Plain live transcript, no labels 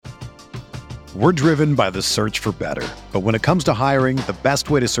We're driven by the search for better. But when it comes to hiring, the best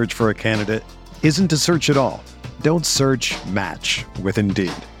way to search for a candidate isn't to search at all. Don't search, match with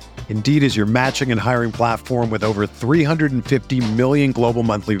Indeed. Indeed is your matching and hiring platform with over 350 million global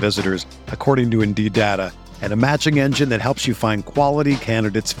monthly visitors, according to Indeed data, and a matching engine that helps you find quality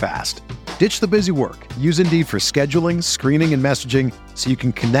candidates fast. Ditch the busy work. Use Indeed for scheduling, screening, and messaging so you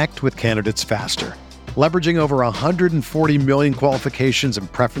can connect with candidates faster. Leveraging over 140 million qualifications and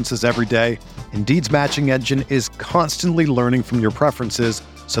preferences every day, Indeed's matching engine is constantly learning from your preferences,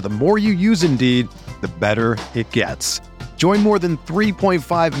 so the more you use Indeed, the better it gets. Join more than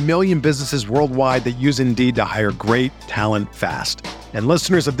 3.5 million businesses worldwide that use Indeed to hire great talent fast. And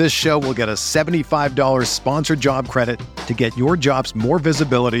listeners of this show will get a $75 sponsored job credit to get your jobs more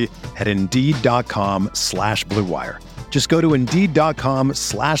visibility at Indeed.com/Blue Wire. Just go to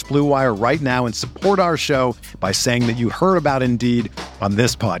Indeed.com/Blue Wire right now and support our show by saying that you heard about Indeed on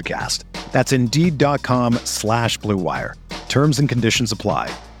this podcast. That's Indeed.com/Blue Wire. Terms and conditions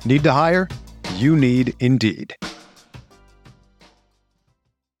apply. Need to hire? You need Indeed.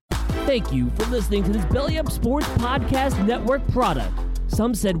 Thank you for listening to this Belly Up Sports Podcast Network product.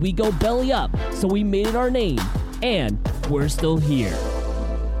 Some said we go belly up, so we made it our name, and we're still here.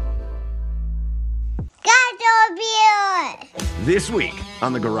 This week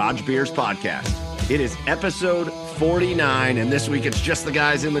on the Garage Beers Podcast, it is episode 49, and this week it's just the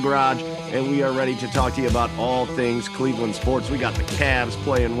guys in the garage, and we are ready to talk to you about all things Cleveland sports. We got the Cavs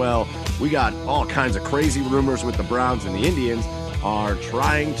playing well. We got all kinds of crazy rumors with the Browns, and the Indians are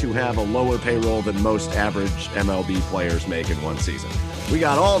trying to have a lower payroll than most average MLB players make in one season. We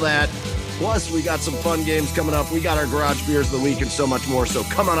got all that. Plus, we got some fun games coming up. We got our Garage Beers of the Week and so much more. So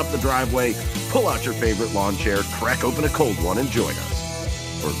come on up the driveway, pull out your favorite lawn chair, crack open a cold one, and join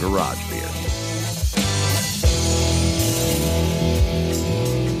us for Garage Beers.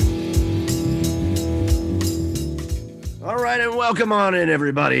 All right, and welcome on in,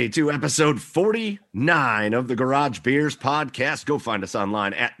 everybody, to episode 49 of the Garage Beers Podcast. Go find us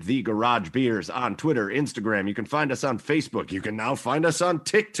online at The Garage Beers on Twitter, Instagram. You can find us on Facebook. You can now find us on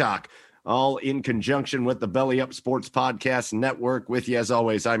TikTok, all in conjunction with the Belly Up Sports Podcast Network. With you, as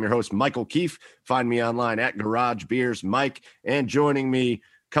always, I'm your host, Michael Keefe. Find me online at Garage Beers Mike. And joining me,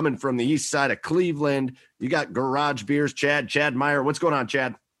 coming from the east side of Cleveland, you got Garage Beers Chad Meyer. What's going on,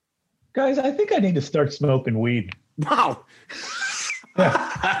 Chad? Guys, I think I need to start smoking weed. Wow.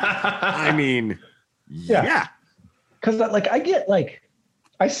 I mean, yeah. Because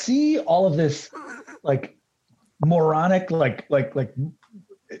I see all of this moronic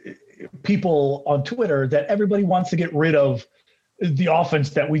people on Twitter that everybody wants to get rid of the offense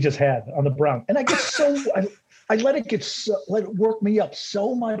that we just had on the Browns. And I get I let it work me up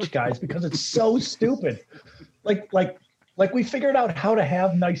so much, guys, because it's so stupid. Like we figured out how to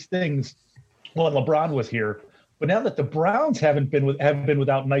have nice things when LeBron was here. But now that the Browns have been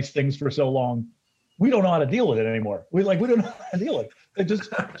without nice things for so long, we don't know how to deal with it anymore. We don't know how to deal with it.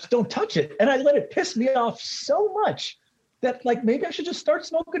 Just don't touch it. And I let it piss me off so much that maybe I should just start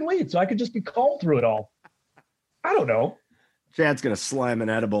smoking weed so I could just be calm through it all. I don't know. Chad's going to slam an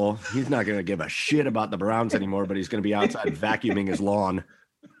edible. He's not going to give a shit about the Browns anymore, but he's going to be outside vacuuming his lawn.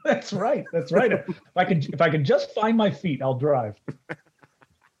 That's right. If I can just find my feet, I'll drive.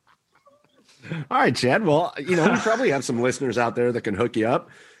 All right, Chad. Well, we probably have some listeners out there that can hook you up,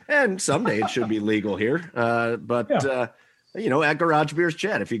 and someday it should be legal here. At Garage Beers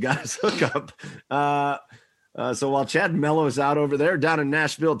Chad, if you guys hook up. So while Chad mellows out over there down in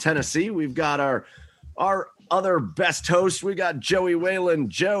Nashville, Tennessee, we've got our other best host. We got Joey Whalen,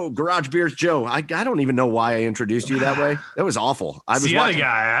 Joe, Garage Beers Joe. I don't even know why I introduced you that way. That was awful. I was watching,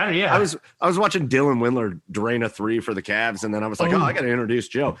 guy. Yeah. I was watching Dylan Windler drain a 3 for the Cavs, and then I was like, I got to introduce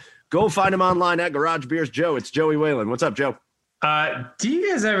Joe. Go find him online at Garage Beers Joe. It's Joey Whalen. What's up, Joe? Do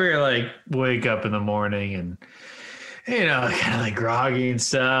you guys ever wake up in the morning and kind of groggy and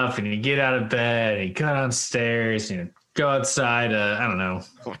stuff, and you get out of bed and you go downstairs and you go outside? I don't know.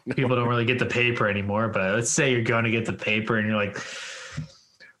 People don't really get the paper anymore, but let's say you're going to get the paper and you're like,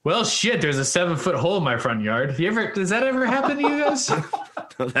 well, shit, there's a 7-foot hole in my front yard. Does that ever happen to you guys?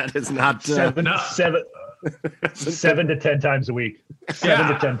 No, that is not. 7 to 10 times a week. 7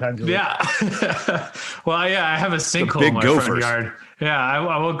 to 10 times a week. Yeah. Well, yeah, I have a sinkhole in my front yard. Yeah,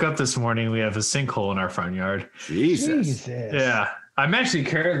 I woke up this morning. We have a sinkhole in our front yard. Jesus. Yeah. I'm actually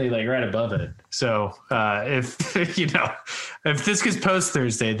currently right above it. So if this gets post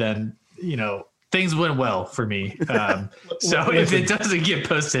Thursday, then, things went well for me. So if it doesn't get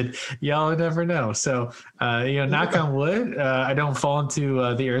posted, y'all never know. So, knock on wood, I don't fall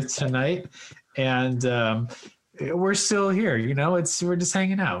into the earth tonight. And we're still here, we're just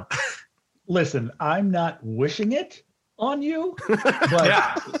hanging out. listen, I'm not wishing it on you,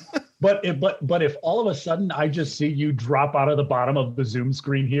 but if all of a sudden I just see you drop out of the bottom of the Zoom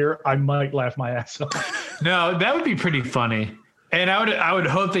screen here, I might laugh my ass off. No, that would be pretty funny. And I would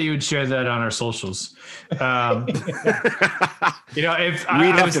hope that you would share that on our socials. If we'd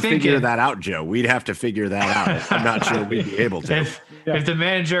have to figure that out, Joe. We'd have to figure that out. I'm not sure we'd be able to. If the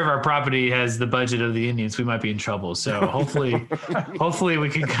manager of our property has the budget of the Indians, we might be in trouble. So hopefully we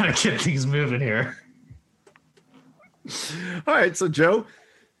can kind of get things moving here. All right, so Joe,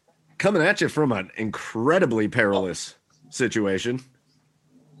 coming at you from an incredibly perilous situation.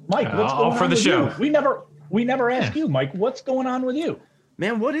 Mike, what's going on for the with show? You? We never asked you, Mike, what's going on with you?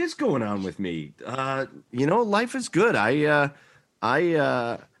 Man, what is going on with me? Life is good. I've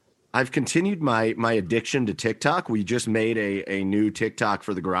continued my addiction to TikTok. We just made a new TikTok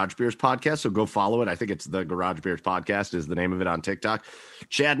for the Garage Beers podcast, so go follow it. I think it's the Garage Beers podcast is the name of it on TikTok.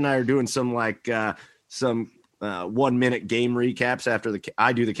 Chad and I are doing some 1 minute game recaps after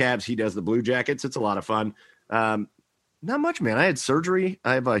I do the Cavs, he does the Blue Jackets. It's a lot of fun. Not much, man. I had surgery.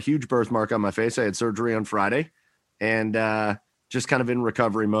 I have a huge birthmark on my face. I had surgery on Friday, and just kind of in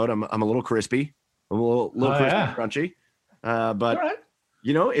recovery mode. I'm a little crispy. I'm a little crispy, crunchy. But right.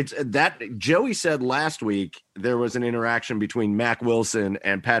 It's that Joey said last week there was an interaction between Mac Wilson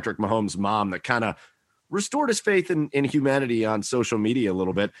and Patrick Mahomes' mom that kind of restored his faith in humanity on social media a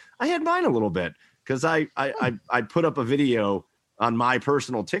little bit. I had mine a little bit because I put up a video on my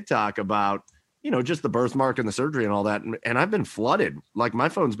personal TikTok about just the birthmark and the surgery and all that. And I've been flooded. Like my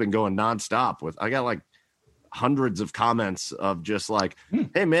phone's been going nonstop I got like hundreds of comments of just like,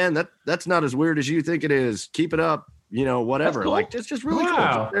 hey man, that's not as weird as you think it is. Keep it up. Whatever. Cool. Like it's just really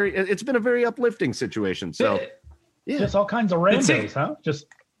cool. It's been a very uplifting situation. So yeah. Just all kinds of randos, huh?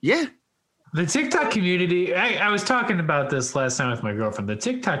 Yeah. The TikTok community, I was talking about this last time with my girlfriend. The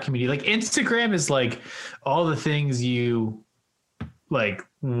TikTok community, like Instagram is like all the things you like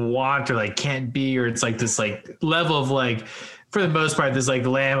want or like can't be, or it's like this like level of like, for the most part, this like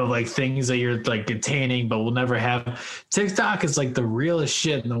lamb of like things that you're like attaining but will never have. TikTok is like the realest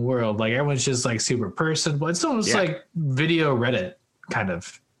shit in the world. Like everyone's just like super personable. It's almost like video Reddit kind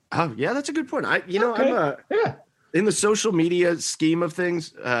of. Oh yeah, that's a good point. I'm in the social media scheme of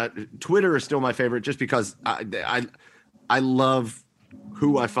things, Twitter is still my favorite just because I love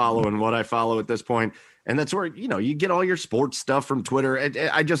who I follow and what I follow at this point. And that's where, you get all your sports stuff from Twitter.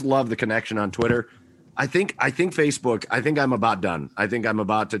 I just love the connection on Twitter. I think Facebook, I think I'm about done. I think I'm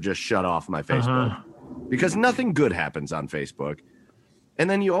about to just shut off my Facebook because nothing good happens on Facebook. And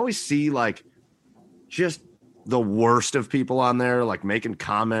then you always see like just the worst of people on there, like making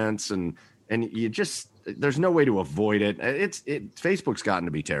comments and you just, there's no way to avoid it. Facebook's gotten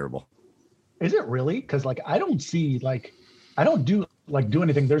to be terrible. Is it really? Because like I don't do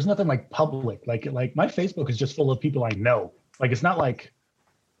anything. There's nothing like public. Like my Facebook is just full of people I know. Like it's not like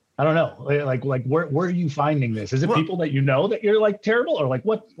I don't know. Like where are you finding this? Is it people that you know that you're like terrible or like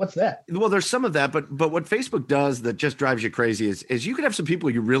what's that? Well, there's some of that, but what Facebook does that just drives you crazy is you could have some people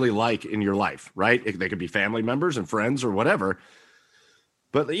you really like in your life, right? They could be family members and friends or whatever.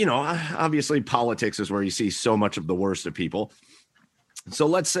 But, obviously politics is where you see so much of the worst of people. So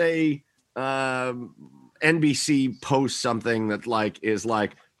let's say NBC posts something that is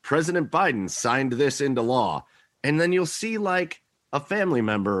like President Biden signed this into law. And then you'll see like a family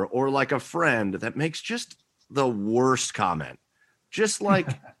member or like a friend that makes just the worst comment. Just like,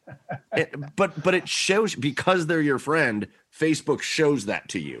 but it shows because they're your friend, Facebook shows that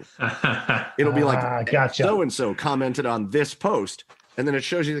to you. It'll be like, gotcha. So-and-so commented on this post. And then it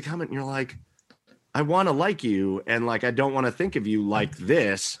shows you the comment and you're like, I want to like you. And like, I don't want to think of you like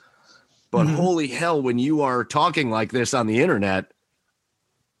this, but holy hell, when you are talking like this on the internet,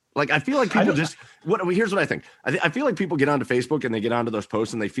 like, I feel like people here's what I think. I feel like people get onto Facebook and they get onto those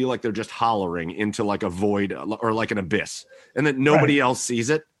posts and they feel like they're just hollering into like a void or like an abyss and that nobody else sees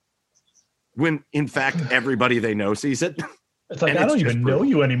it. When in fact, everybody they know sees it. It's like, I don't even know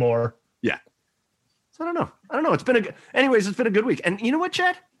you anymore. Yeah. So I don't know. It's been a good week. And you know what,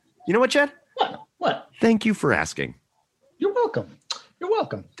 Chad? What? Thank you for asking. You're welcome.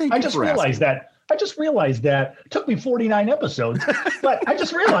 I just realized that. It took me 49 episodes, but I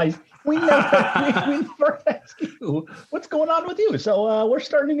just realized we never asked you what's going on with you. So we're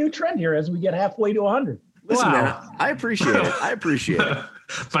starting a new trend here as we get halfway to 100. Listen, man, I appreciate it.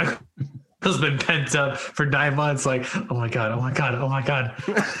 My has been pent up for 9 months. Like, oh my God. I'm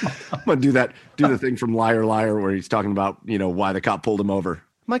going to do the thing from Liar Liar where he's talking about, why the cop pulled him over.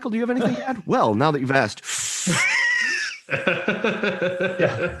 Michael, do you have anything to add? Well, now that you've asked.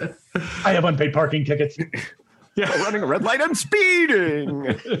 Yeah. I have unpaid parking tickets. Running a red light and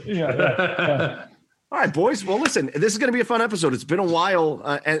speeding. Yeah. All right, boys. Well, listen, this is going to be a fun episode. It's been a while,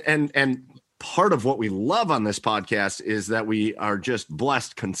 and part of what we love on this podcast is that we are just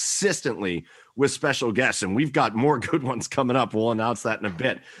blessed consistently with special guests, and we've got more good ones coming up. We'll announce that in a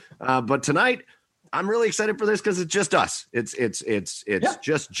bit. But tonight, I'm really excited for this because it's just us. It's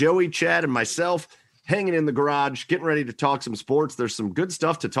just Joey, Chad, and myself hanging in the garage, getting ready to talk some sports. There's some good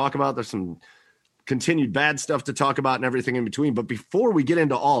stuff to talk about. There's some continued bad stuff to talk about and everything in between. But before we get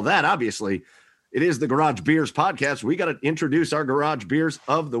into all that, obviously, it is the Garage Beers podcast. We got to introduce our Garage Beers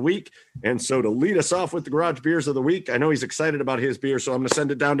of the week. And so to lead us off with the Garage Beers of the week, I know he's excited about his beer, so I'm going to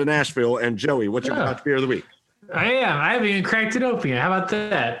send it down to Nashville. And Joey, what's your Garage Beer of the week? I am. I haven't even cracked it open yet. How about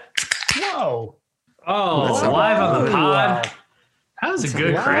that? Whoa. Oh, live on the pod. Wow. That was a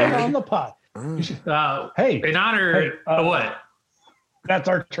good crack. Live on the pod. Hey, in honor of what? That's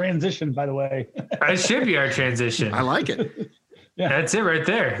our transition, by the way. It should be our transition. I like it. Yeah. That's it right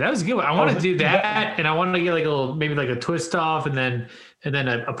there. That was a good one. I want to do that, and I want to get like a little, maybe like a twist off, and then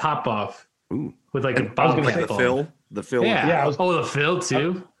a pop off with like a bottle. Like the fill. Yeah. The fill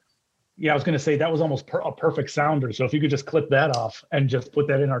too. I was going to say that was almost a perfect sounder. So if you could just clip that off and just put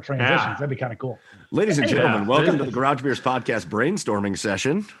that in our transitions, that'd be kind of cool. Ladies and gentlemen, welcome to the Garage Beers podcast brainstorming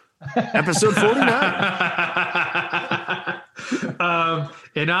session, episode 49.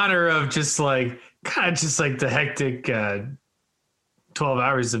 In honor of just like the hectic 12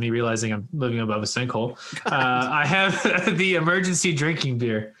 hours of me realizing I'm living above a sinkhole, I have the emergency drinking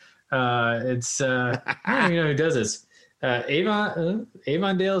beer. It's I don't even know who does this.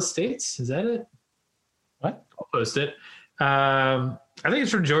 Avondale Estates, is that it? What? I'll post it. I think it's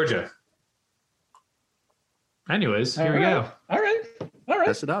from Georgia. Anyways, here we go. All right.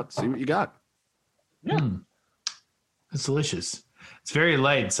 Test it out. See what you got. Yeah. It's delicious. It's very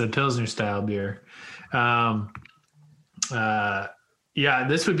light. It's a Pilsner style beer.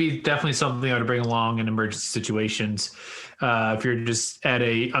 This would be definitely something I would bring along in emergency situations. If you're just at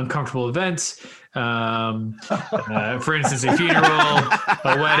a uncomfortable event, for instance, a funeral,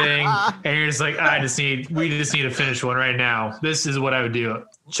 a wedding, and you're just like, we just need to finish one right now. This is what I would do.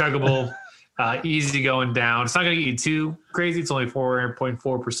 Chuggable, easy going down. It's not going to get you too crazy. It's only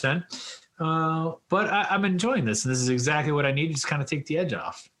 4.4%. But I'm enjoying this. And this is exactly what I need to just kind of take the edge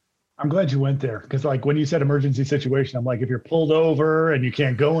off. I'm glad you went there because, like, when you said emergency situation, I'm like, if you're pulled over and you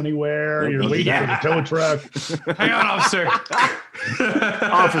can't go anywhere, you're waiting for the tow truck. Hang on, officer.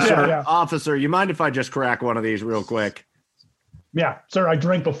 Officer, you mind if I just crack one of these real quick? Yeah, sir, I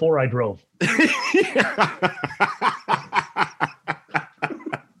drank before I drove.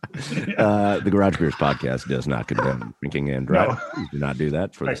 The Garage Beers podcast does not condemn drinking and driving. No. Please do not do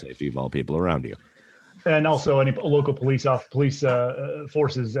that for the safety of all people around you. And also any local police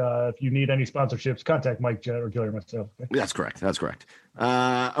forces, if you need any sponsorships, contact Mike, Jet, or Joey or myself. Okay? That's correct.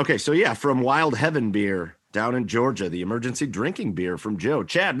 Okay, so from Wild Heaven Beer down in Georgia, the emergency drinking beer from Joe.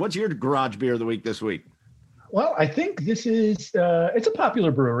 Chad, what's your garage beer of the week this week? Well, I think this is it's a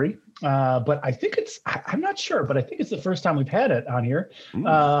popular brewery, but I think I'm not sure, but I think it's the first time we've had it on here.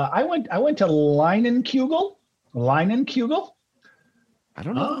 I went to Leinenkugel. I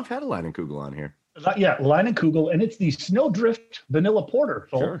don't know if we've had a Leinenkugel on here. Yeah, Leinenkugel, and it's the Snowdrift Vanilla Porter.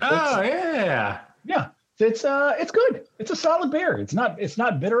 Sure. Yeah. It's good. It's a solid beer. It's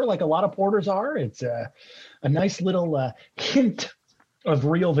not bitter like a lot of porters are. It's a nice little hint of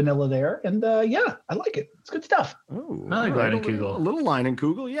real vanilla there, and I like it. It's good stuff. Oh, I like Leinenkugel. A little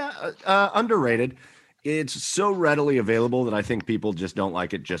Leinenkugel, underrated. It's so readily available that I think people just don't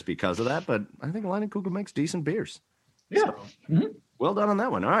like it just because of that. But I think Leinenkugel makes decent beers. Yeah. So, well done on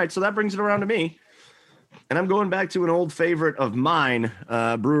that one. All right, so that brings it around to me. And I'm going back to an old favorite of mine,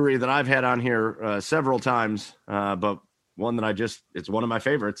 brewery that I've had on here several times, but one that it's one of my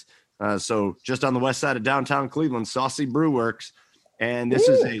favorites. So just on the west side of downtown Cleveland, Saucy Brew Works. And this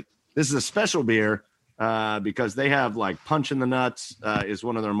is a special beer because they have like Punch in the Nuts is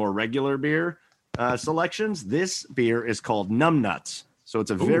one of their more regular beer selections. This beer is called Numb Nuts. So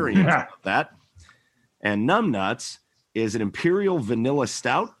it's a variant of that. And Numb Nuts is an imperial vanilla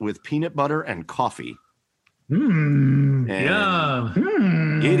stout with peanut butter and coffee. Yum.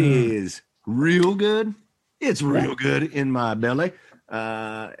 It is real good. It's real good in my belly,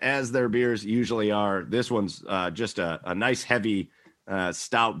 as their beers usually are. This one's just a nice heavy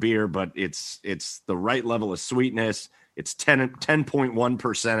stout beer, but it's the right level of sweetness. It's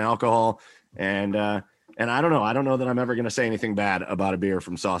 10.1% alcohol, and I don't know. I don't know that I'm ever going to say anything bad about a beer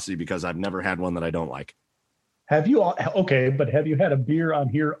from Saucy because I've never had one that I don't like. Have you had a beer on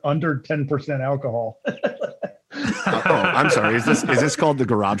here under 10% alcohol? I'm sorry. Is this called the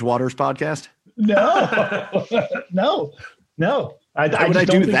Garage Waters podcast? No. No. I just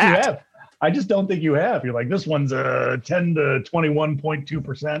don't think you have. I just don't think you have. You're like, this one's 10 to 21.2%.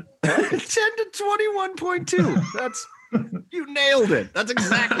 10 to 21.2. That's you nailed it. That's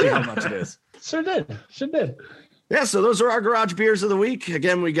exactly how much it is. Sure did. Yeah, so those are our garage beers of the week.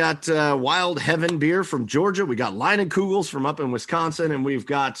 Again, we got Wild Heaven beer from Georgia. We got Leinenkugels from up in Wisconsin, and we've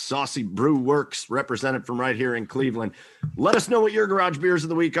got Saucy Brew Works represented from right here in Cleveland. Let us know what your garage beers of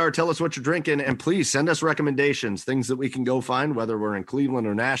the week are. Tell us what you're drinking, and please send us recommendations, things that we can go find, whether we're in Cleveland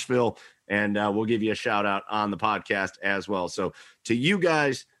or Nashville, and we'll give you a shout out on the podcast as well. So to you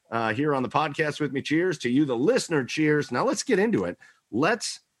guys here on the podcast with me, cheers. To you, the listener, cheers. Now let's get into it.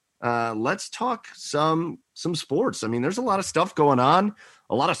 Let's talk some sports. I mean, there's a lot of stuff going on,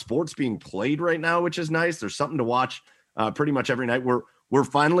 a lot of sports being played right now, which is nice. There's something to watch pretty much every night. We're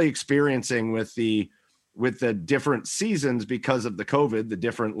finally experiencing with the different seasons because of the COVID, the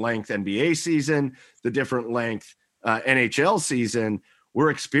different length NBA season, the different length NHL season. We're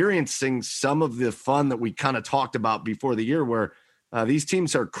experiencing some of the fun that we kind of talked about before the year, where these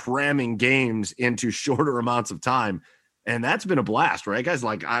teams are cramming games into shorter amounts of time. And that's been a blast, right, guys?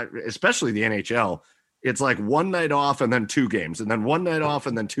 Like, especially the NHL, it's like one night off and then 2 games, and then one night off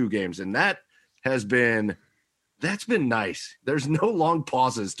and then 2 games. And that's been nice. There's no long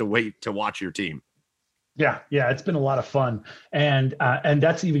pauses to wait to watch your team. Yeah, it's been a lot of fun, and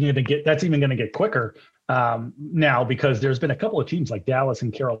that's even going to get quicker now, because there's been a couple of teams like Dallas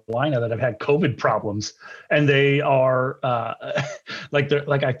and Carolina that have had COVID problems, and they are I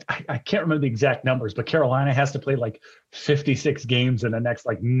can't remember the exact numbers, but Carolina has to play like 56 games in the next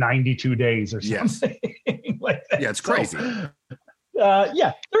like 92 days or something. Yes. Like that. Yeah, it's crazy. They're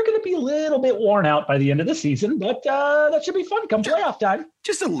going to be a little bit worn out by the end of the season, but that should be fun come playoff time.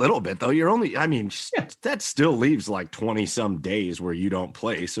 Just a little bit, though. That still leaves like 20 some days where you don't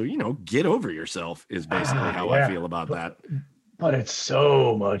play. So, get over yourself is basically how I feel about that. But it's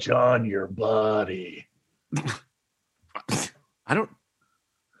so much on your body.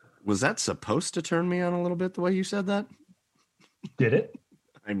 Was that supposed to turn me on a little bit the way you said that? Did it?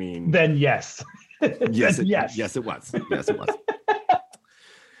 I mean, then yes. Yes, it was.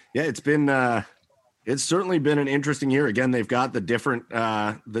 Yeah, it's certainly been an interesting year. Again, they've got the different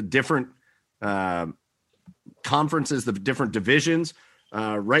conferences, the different divisions.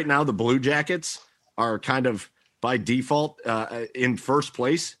 Right now, the Blue Jackets are kind of by default in first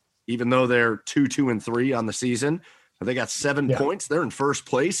place, even though they're 2-2-3 on the season. They got 7 points. They're in first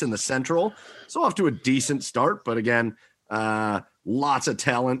place in the Central, so off to a decent start. But again, lots of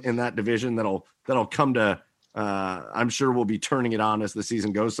talent in that division that'll come to. I'm sure we'll be turning it on as the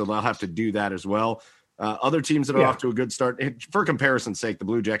season goes, so they'll have to do that as well. Other teams that are off to a good start, for comparison's sake, the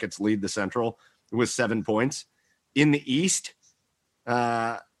Blue Jackets lead the Central with 7 points. In the East,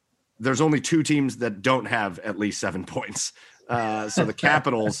 there's only 2 teams that don't have at least 7 points. So the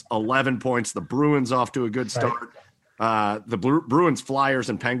Capitals, 11 points. The Bruins off to a good start. The Bruins, Flyers,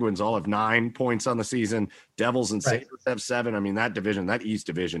 and Penguins all have 9 points on the season. Devils and Sabres have 7. I mean, that East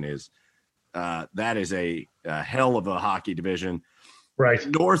division is that is a hell of a hockey division. Right.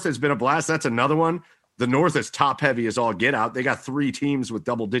 North has been a blast. That's another one. The North is top heavy as all get out. They got 3 teams with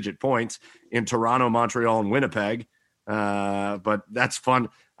double-digit points in Toronto, Montreal, and Winnipeg. But that's fun.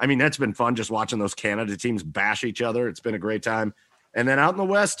 I mean, that's been fun just watching those Canada teams bash each other. It's been a great time. And then out in the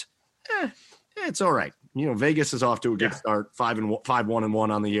West, it's all right. Vegas is off to a good start,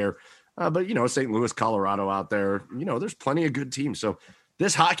 5-1-1 on the year. But St. Louis, Colorado out there, there's plenty of good teams. So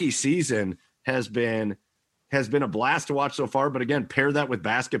this hockey season has been a blast to watch so far. But again, pair that with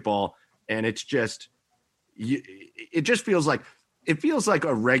basketball, and it just feels like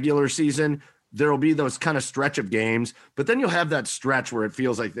a regular season. There'll be those kind of stretch of games, but then you'll have that stretch where it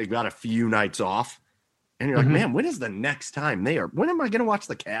feels like they've got a few nights off. And you're like, man, when is the next time when am I going to watch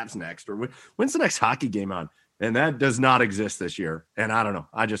the Cavs next? Or when's the next hockey game on? And that does not exist this year. And I don't know.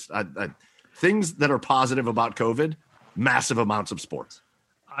 I things that are positive about COVID, massive amounts of sports.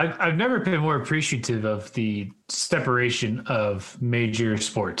 I've never been more appreciative of the separation of major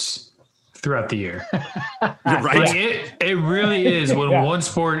sports throughout the year. You're right. Like it really is. When one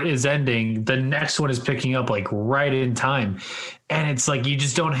sport is ending, the next one is picking up like right in time. And it's like you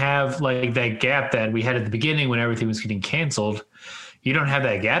just don't have like that gap that we had at the beginning when everything was getting canceled. You don't have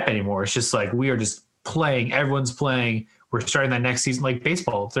that gap anymore. It's just like we are just playing. Everyone's playing. We're starting that next season like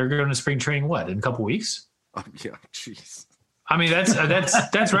baseball. They're going to spring training in a couple weeks? Oh, yeah, jeez. I mean, that's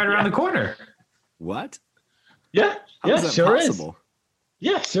right around the corner. What? Yeah, sure possible? Is.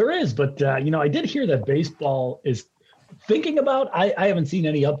 Yeah, sure is. But, I did hear that baseball is thinking about, I haven't seen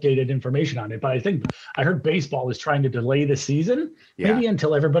any updated information on it, but I heard baseball is trying to delay the season maybe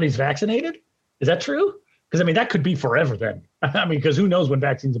until everybody's vaccinated. Is that true? Because I mean, that could be forever then. I mean, because who knows when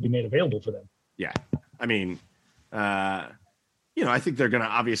vaccines will be made available for them? Yeah, I mean, I think they're going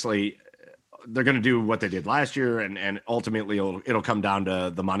to do what they did last year, and ultimately it'll come down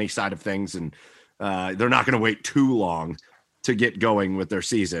to the money side of things, and they're not going to wait too long to get going with their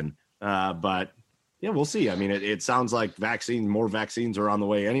season. But yeah, we'll see. I mean, it sounds like more vaccines are on the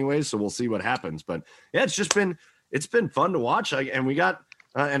way anyways, so we'll see what happens. But yeah, it's been fun to watch. And we got,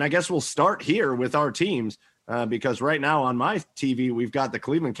 and I guess we'll start here with our teams because right now on my TV, we've got the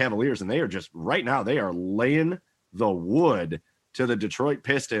Cleveland Cavaliers, and they are laying the wood to the Detroit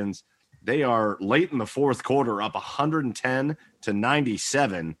Pistons. They are late in the fourth quarter up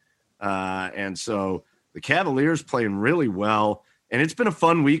 110-97. And so the Cavaliers playing really well, and it's been a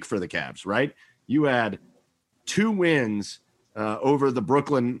fun week for the Cavs, right? You had 2 wins over the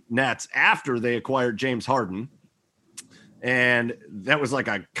Brooklyn Nets after they acquired James Harden. And that was like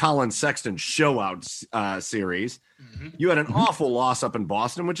a Colin Sexton show-out series. Mm-hmm. You had an awful loss up in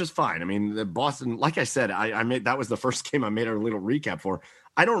Boston, which is fine. I mean, the Boston, like I said, that was the first game I made a little recap for.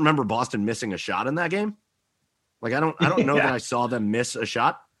 I don't remember Boston missing a shot in that game. Like, I don't know that I saw them miss a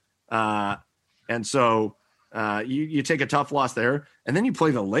shot. And so you take a tough loss there, and then you play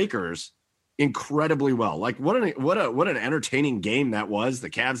the Lakers incredibly well. Like, what an entertaining game that was, the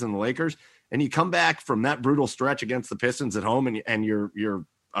Cavs and the Lakers. And you come back from that brutal stretch against the Pistons at home, and you're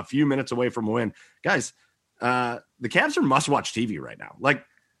a few minutes away from a win. Guys, the Cavs are must-watch TV right now. Like,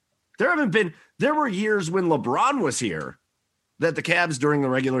 there were years when LeBron was here that the Cavs during the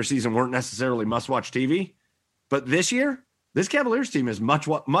regular season weren't necessarily must-watch TV. But this year, this Cavaliers team is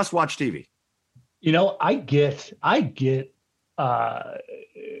must-watch TV. I get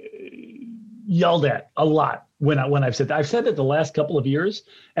yelled at a lot when I've said that. I've said that the last couple of years,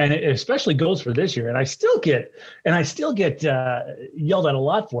 and it especially goes for this year. And I still get yelled at a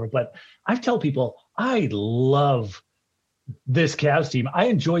lot for it. But I tell people I love this Cavs team. I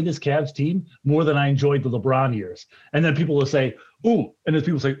enjoy this Cavs team more than I enjoyed the LeBron years. And then people will say, "Ooh," and then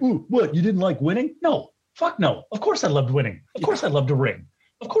people say, "Ooh, what? You didn't like winning?" No, fuck no. Of course I loved winning. Of course I loved a ring.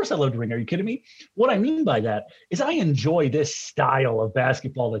 Of course I loved ring. Are you kidding me? What I mean by that is I enjoy this style of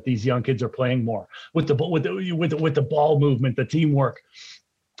basketball that these young kids are playing more with the ball movement, the teamwork.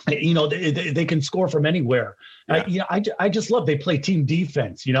 They can score from anywhere. Yeah. I just love they play team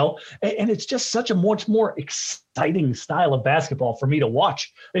defense. And it's just such a much more exciting style of basketball for me to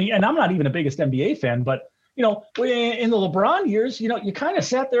watch. And I'm not even the biggest NBA fan, but in the LeBron years, you kind of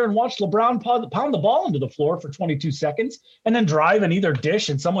sat there and watched LeBron pound the ball into the floor for 22 seconds and then drive and either dish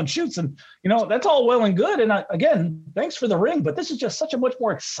and someone shoots. And, that's all well and good. And again, thanks for the ring, but this is just such a much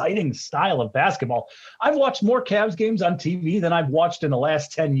more exciting style of basketball. I've watched more Cavs games on TV than I've watched in the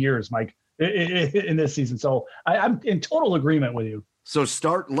last 10 years, Mike, in this season. So I'm in total agreement with you. So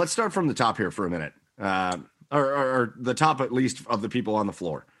let's start from the top here for a minute, or the top, at least, of the people on the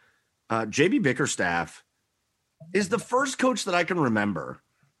floor. JB Bickerstaff is the first coach that I can remember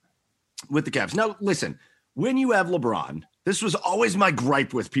with the Cavs. Now, listen, when you have LeBron, this was always my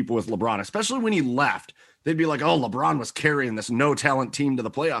gripe with people with LeBron, especially when he left. They'd be like, "Oh, LeBron was carrying this no-talent team to the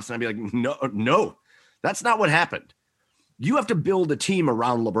playoffs." And I'd be like, no, that's not what happened. You have to build a team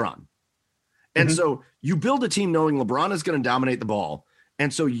around LeBron. And so you build a team knowing LeBron is going to dominate the ball.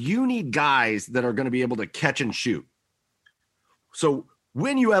 And so you need guys that are going to be able to catch and shoot. So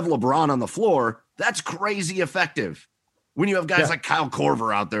when you have LeBron on the floor, that's crazy effective. When you have guys like Kyle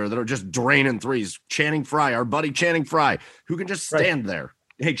Korver out there that are just draining threes, Channing Frye, our buddy Channing Frye, who can just stand there.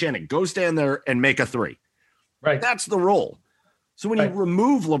 Hey, Channing, go stand there and make a three. Right. That's the role. So when you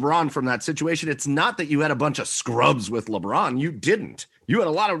remove LeBron from that situation, it's not that you had a bunch of scrubs with LeBron. You didn't. You had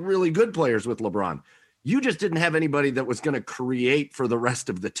a lot of really good players with LeBron. You just didn't have anybody that was going to create for the rest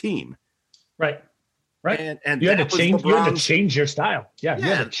of the team. Right. And you had to change. You had to change your style. Yeah, you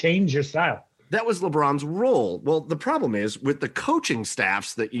had to change your style. That was LeBron's role. Well, the problem is with the coaching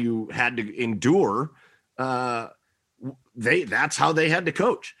staffs that you had to endure, that's how they had to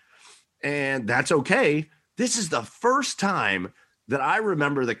coach. And that's okay. This is the first time that I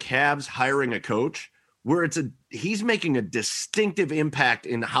remember the Cavs hiring a coach where he's making a distinctive impact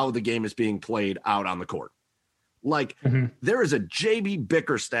in how the game is being played out on the court. Like there is a JB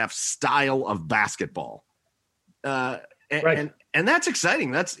Bickerstaff style of basketball. And that's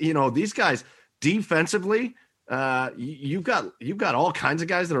exciting. That's, these guys defensively, you've got all kinds of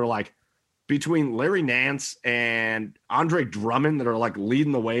guys that are like between Larry Nance and Andre Drummond that are like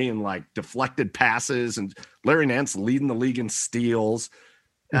leading the way in like deflected passes, and Larry Nance leading the league in steals.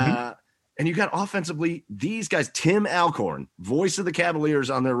 And you got offensively these guys. Tim Alcorn, voice of the Cavaliers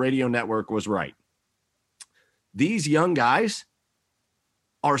on their radio network, was right. These young guys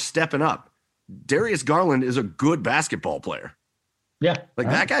are stepping up. Darius Garland is a good basketball player. Yeah. Like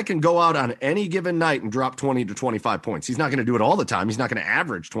that guy can go out on any given night and drop 20 to 25 points. He's not going to do it all the time. He's not going to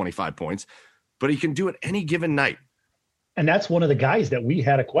average 25 points, but he can do it any given night. And that's one of the guys that we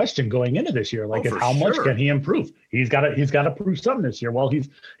had a question going into this year. Like, how much can he improve? He's got to prove something this year. Well, he's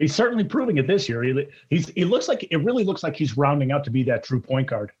certainly proving it this year. He looks like it really looks like he's rounding out to be that true point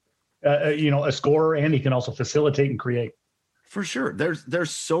guard, a scorer, and he can also facilitate and create. For sure.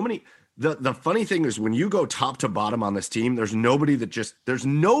 There's so many. The funny thing is when you go top to bottom on this team, there's nobody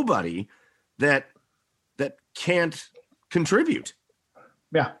that can't contribute.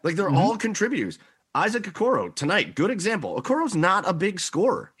 Yeah. Like they're all contributors. Isaac Okoro tonight, good example. Okoro's not a big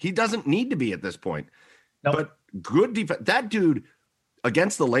scorer. He doesn't need to be at this point. No. But good defense. That dude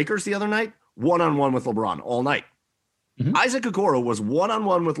against the Lakers the other night, one-on-one with LeBron all night. Isaac Okoro was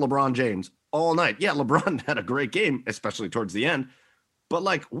one-on-one with LeBron James all night. Yeah, LeBron had a great game, especially towards the end. But,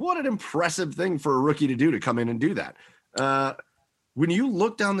 like, what an impressive thing for a rookie to do to come in and do that. When you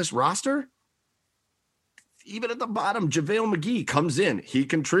look down this roster, even at the bottom, JaVale McGee comes in. He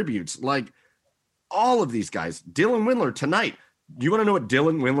contributes. Like, all of these guys. Dylan Windler tonight. Do you want to know what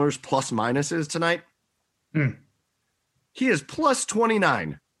Dylan Windler's plus minus is tonight? He is plus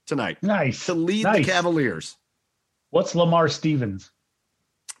 29 tonight. Nice. To lead the Cavaliers. What's Lamar Stevens?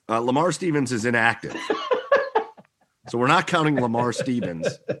 Lamar Stevens is inactive. So we're not counting Lamar Stevens.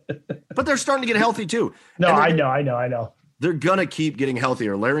 But they're starting to get healthy too. No, I know. They're going to keep getting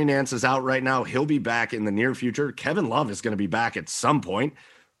healthier. Larry Nance is out right now. He'll be back in the near future. Kevin Love is going to be back at some point.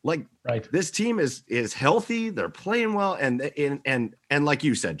 Like this team is healthy. They're playing well. And like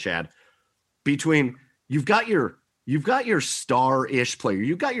you said, Chad, between you've got your star-ish player.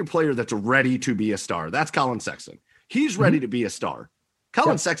 You've got your player that's ready to be a star. That's Colin Sexton. He's ready to be a star.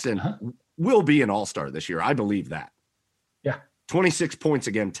 Colin Sexton will be an all-star this year. I believe that. Yeah. 26 points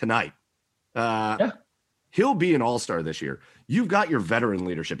again tonight. He'll be an all-star this year. You've got your veteran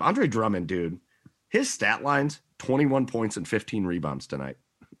leadership. Andre Drummond, dude, his stat lines, 21 points and 15 rebounds tonight.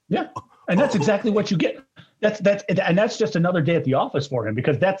 Yeah. And that's exactly what you get. That's just another day at the office for him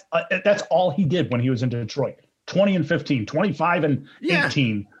because that's all he did when he was in Detroit. 20 and 15, 25 and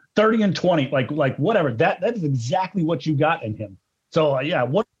 18, 30 and 20, like whatever. That is exactly what you got in him. So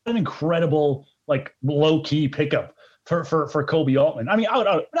what an incredible like low key pickup for Kobe Altman. I mean,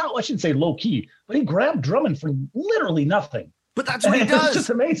 I shouldn't say low key, but he grabbed Drummond for literally nothing. But that's what he does. It's just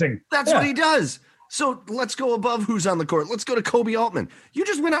amazing. That's what he does. So let's go above who's on the court. Let's go to Kobe Altman. You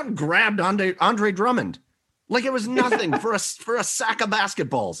just went out and grabbed Andre Drummond like it was nothing for a sack of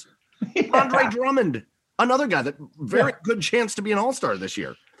basketballs. Andre Drummond, another guy that very good chance to be an all-star this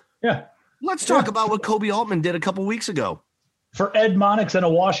year. Yeah. Let's talk about what Kobe Altman did a couple weeks ago. For Ed Monix and a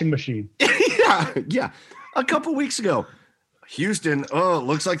washing machine. Yeah. A couple weeks ago, Houston,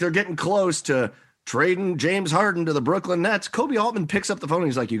 looks like they're getting close to trading James Harden to the Brooklyn Nets. Kobe Altman picks up the phone and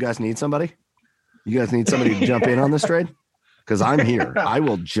he's like, you guys need somebody? You guys need somebody to jump in on this trade? Because I'm here. I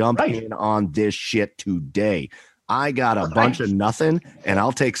will jump in on this shit today. I got a bunch of nothing, and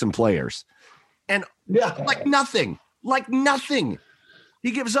I'll take some players. And like nothing. He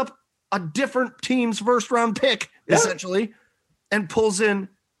gives up a different team's first-round pick, essentially, and pulls in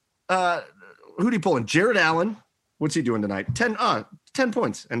who'd he pull in? Jared Allen. What's he doing tonight? 10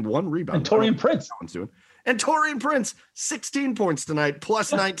 points and 1 rebound. And Taurean Prince. And Taurean Prince, 16 points tonight,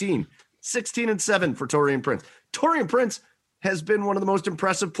 plus 19. 16 and 7 for Taurean Prince. Taurean Prince has been one of the most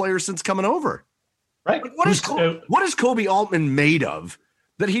impressive players since coming over. Right. What is Kobe Altman made of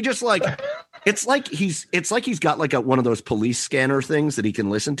that he just like it's like he's got like one of those police scanner things that he can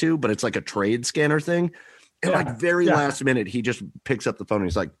listen to, but it's like a trade scanner thing. And last minute, he just picks up the phone and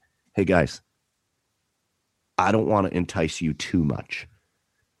he's like, hey guys, I don't want to entice you too much,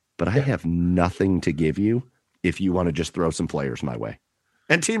 but I have nothing to give you if you want to just throw some players my way.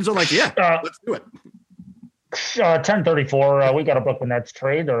 And teams are like, let's do it. 10:34. We got a Brooklyn Nets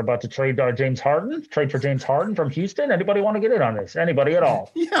trade. They're about to trade James Harden. Trade for James Harden from Houston. Anybody want to get in on this? Anybody at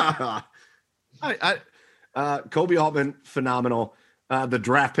all? Yeah. Kobe Altman, phenomenal. The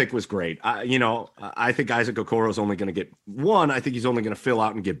draft pick was great. I think Isaac Okoro is only going to get one. I think he's only going to fill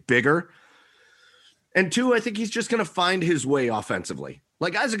out and get bigger. And two, I think he's just going to find his way offensively.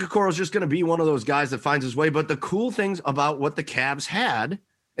 Like Isaac Okoro is just going to be one of those guys that finds his way. But the cool things about what the Cavs had,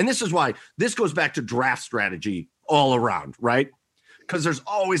 and this is why this goes back to draft strategy all around, right? Because there's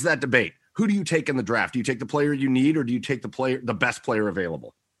always that debate. Who do you take in the draft? Do you take the player you need, or do you take the best player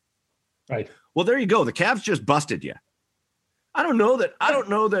available? Right. Well, there you go. The Cavs just busted you. I don't know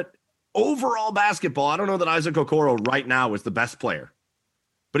that overall basketball, I don't know that Isaac Okoro right now is the best player.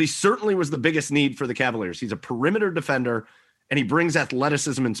 But he certainly was the biggest need for the Cavaliers. He's a perimeter defender, and he brings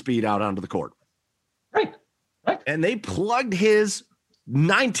athleticism and speed out onto the court. Right. And they plugged his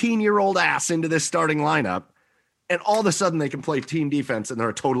 19-year-old ass into this starting lineup, and all of a sudden they can play team defense, and they're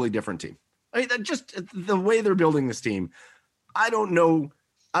a totally different team. I mean, that just the way they're building this team. I don't know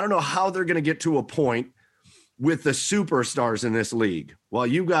how they're going to get to a point with the superstars in this league. Well,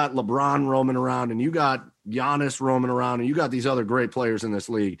 you got LeBron roaming around, and you got Giannis roaming around, and you got these other great players in this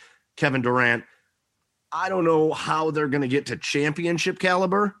league, Kevin Durant. I don't know how they're going to get to championship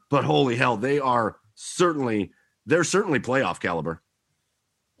caliber, but holy hell, they're certainly playoff caliber.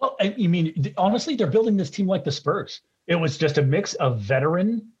 Well, I mean, honestly, they're building this team like the Spurs. It was just a mix of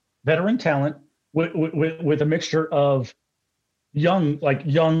veteran talent with a mixture of young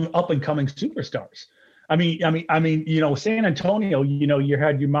up and coming superstars. I mean, San Antonio, you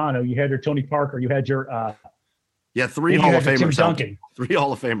had your Manu, you had your Tony Parker, you had your three Hall of Famers. Tim Duncan. 3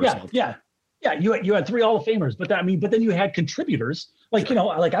 Hall of Famers. Yeah. You had 3 Hall of Famers, but then you had contributors like I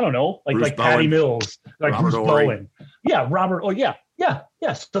don't know, like Patty Mills, like Bruce Bowen. Yeah, Robert. Oh yeah.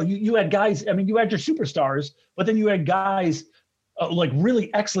 So you had guys. I mean, you had your superstars, but then you had guys like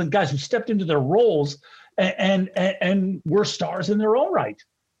really excellent guys who stepped into their roles and were stars in their own right.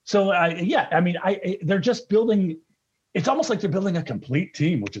 So they're just building. It's almost like they're building a complete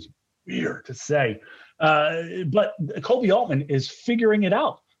team, which is weird to say. But Kobe Altman is figuring it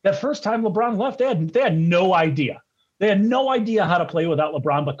out. That first time LeBron left, they had no idea. They had no idea how to play without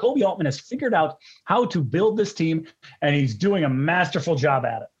LeBron, but Kobe Altman has figured out how to build this team, and he's doing a masterful job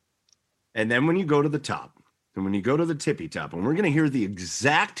at it. And then when you go to the top, and when you go to the tippy top, and we're going to hear the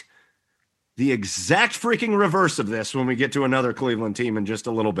exact freaking reverse of this when we get to another Cleveland team in just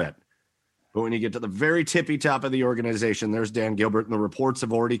a little bit. But when you get to the very tippy top of the organization, there's Dan Gilbert, and the reports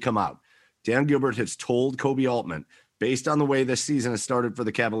have already come out. Dan Gilbert has told Kobe Altman, based on the way this season has started for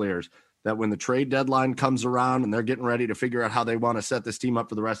the Cavaliers, that when the trade deadline comes around and they're getting ready to figure out how they want to set this team up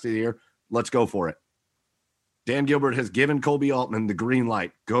for the rest of the year, let's go for it. Dan Gilbert has given Kobe Altman the green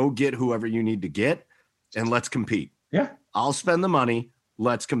light. Go get whoever you need to get, and let's compete. Yeah. I'll spend the money.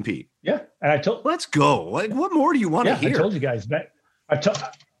 Let's compete. Yeah. And let's go. Like, what more do you want to hear? I told you guys, man. I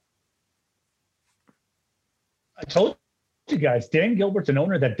told you guys, Dan Gilbert's an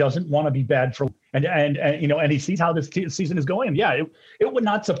owner that doesn't want to be bad for, and he sees how this season is going. Yeah, it would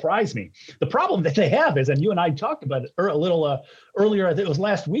not surprise me. The problem that they have is, and you and I talked about it a little earlier, I think it was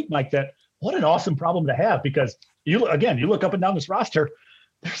last week, Mike, that what an awesome problem to have, because you look up and down this roster,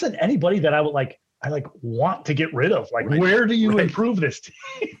 there isn't anybody that I want to get rid of. Like, right. Where do you improve this team?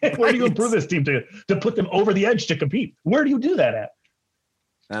 Where do you improve this team to put them over the edge to compete? Where do you do that at?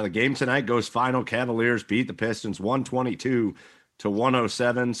 The game tonight goes final. Cavaliers beat the Pistons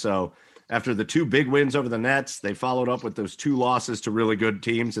 122-107. So after the 2 big wins over the Nets, they followed up with those 2 losses to really good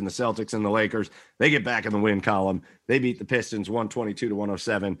teams in the Celtics and the Lakers. They get back in the win column. They beat the Pistons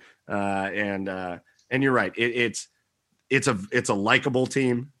 122-107. And you're right. It's a likable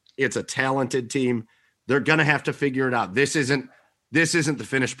team. It's a talented team. They're going to have to figure it out. This isn't the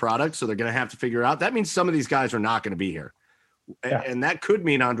finished product, so they're going to have to figure it out. That means some of these guys are not going to be here. Yeah. And that could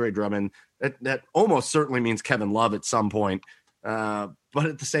mean Andre Drummond. That almost certainly means Kevin Love at some point. But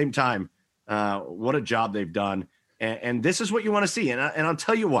at the same time, what a job they've done. And this is what you want to see. And I'll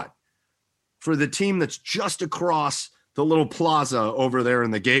tell you what, for the team that's just across the little plaza over there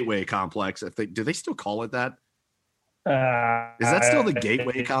in the Gateway complex, do they still call it that? Is that still the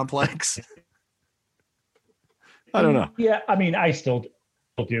Gateway complex? I don't know. Yeah, I mean, I still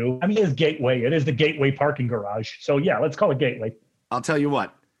do. I mean, it is Gateway. It is the Gateway parking garage. So yeah, let's call it Gateway. I'll tell you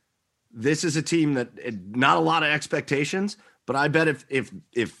what, this is a team that not a lot of expectations, but I bet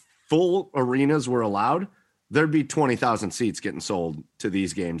if full arenas were allowed, there'd be 20,000 seats getting sold to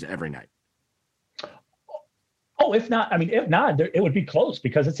these games every night. Oh, if not, it would be close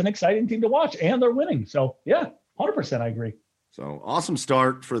because it's an exciting team to watch and they're winning. So yeah, 100% I agree. So awesome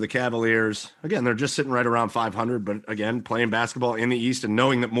start for the Cavaliers. Again, they're just sitting right around 500, but again, playing basketball in the East and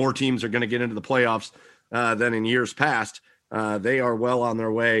knowing that more teams are going to get into the playoffs than in years past, they are well on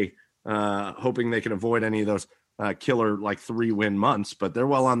their way, hoping they can avoid any of those killer 3-win months, but they're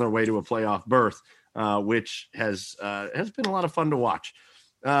well on their way to a playoff berth, which has been a lot of fun to watch.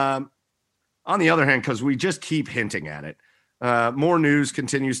 On the other hand, because we just keep hinting at it, more news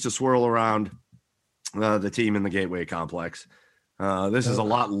continues to swirl around the team in the Gateway complex. This is a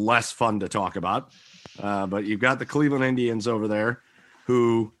lot less fun to talk about, but you've got the Cleveland Indians over there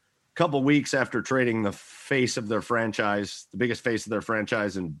who a couple weeks after trading the face of their franchise, the biggest face of their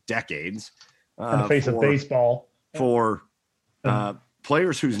franchise in decades, the face of baseball, for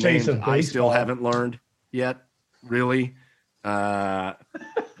players whose names I still haven't learned yet, really. The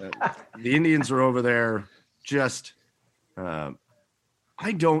Indians are over there just I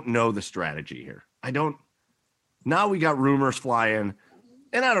don't know the strategy here. Now we got rumors flying,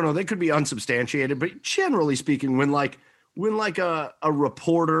 and I don't know, they could be unsubstantiated, but generally speaking, when a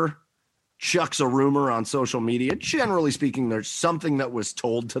reporter chucks a rumor on social media, generally speaking, there's something that was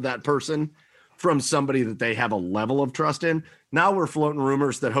told to that person from somebody that they have a level of trust in. Now we're floating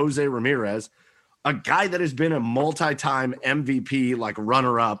rumors that Jose Ramirez, a guy that has been a multi-time MVP, like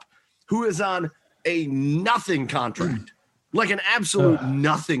runner-up, who is on a nothing contract, like an absolute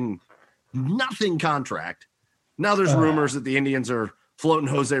nothing contract. Now there's rumors that the Indians are floating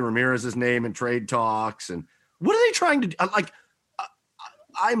Jose Ramirez's name in trade talks. And what are they trying to do?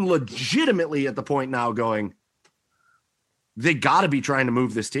 I'm legitimately at the point now going, they got to be trying to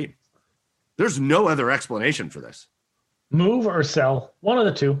move this team. There's no other explanation for this. Move or sell. One of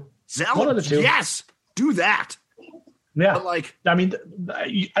the two. Sell? One of the two. Yes. Do that. Yeah. But I mean,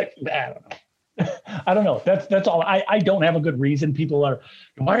 I don't know. I don't know. That's all. I don't have a good reason. People are,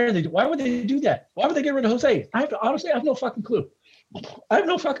 why would they do that? Why would they get rid of Jose? Honestly, I have no fucking clue.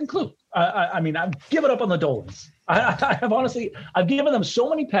 I mean, I've given up on the Dolans. I've given them so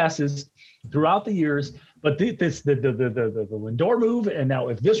many passes throughout the years, but the Lindor move, and now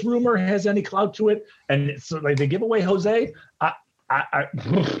if this rumor has any clout to it, and it's like they give away Jose,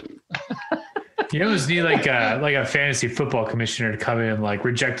 You almost need like a fantasy football commissioner to come in and like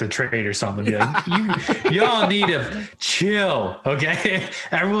reject the trade or something. Be like, y'all need to chill, okay?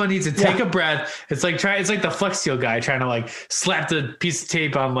 Everyone needs to take a breath. It's like the Flex Seal guy trying to like slap the piece of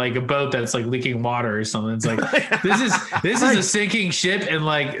tape on like a boat that's like leaking water or something. It's like this is a sinking ship, and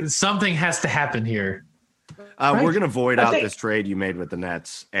like something has to happen here. We're gonna void out this trade you made with the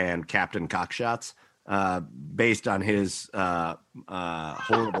Nets and Captain Cockshots based on his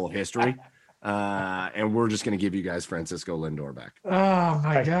horrible history. And we're just going to give you guys Francisco Lindor back. Oh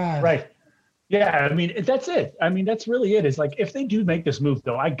my God. Right. Yeah. I mean, that's it. I mean, that's really it. It's like, if they do make this move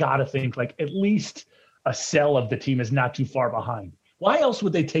though, I got to think like at least a sell of the team is not too far behind. Why else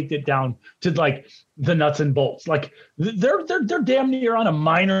would they take it down to like the nuts and bolts? Like they're damn near on a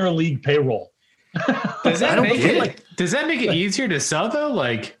minor league payroll. Does that make it easier to sell though?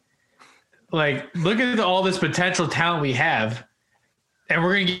 Like look at all this potential talent we have, and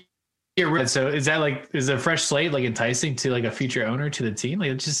we're going to get rid. So is a fresh slate like enticing to like a future owner to the team?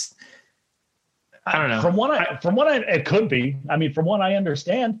 Like it's just, I don't know. From what it could be. I mean, from what I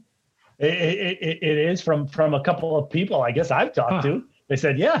understand, it is from a couple of people I guess I've talked to. They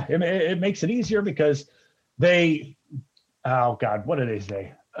said, yeah, it makes it easier because they, oh God, what did they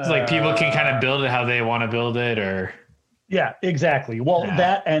say? It's like people can kind of build it how they want to build it, or yeah, exactly. Well,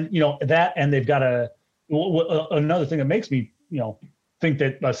 that and they've got another thing that makes me think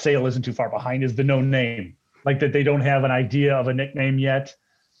that a sale isn't too far behind is the no name, like that they don't have an idea of a nickname yet.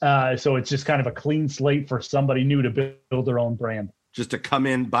 So it's just kind of a clean slate for somebody new to build their own brand. Just to come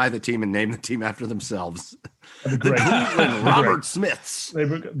in, buy the team, and name the team after themselves. The Cleveland Robert Smiths.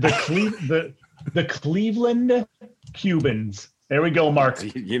 The Cleveland Cubans. There we go, Mark.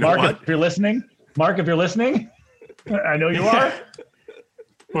 You know Mark, if you're listening, I know you are.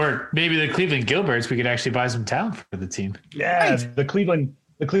 Or maybe the Cleveland Gilberts, we could actually buy some talent for the team. Yeah, right. the Cleveland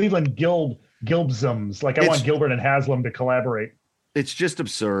Gilbsums. Like I want Gilbert and Haslam to collaborate. It's just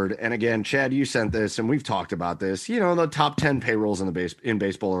absurd. And again, Chad, you sent this, and we've talked about this. The top 10 payrolls in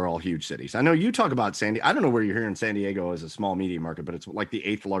baseball are all huge cities. I know you talk about I don't know where you're hearing San Diego as a small media market, but it's like the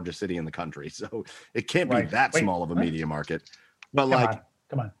 8th largest city in the country. So it can't be that small of a media market. But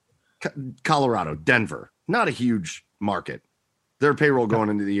come on. Colorado, Denver, not a huge market. Their payroll going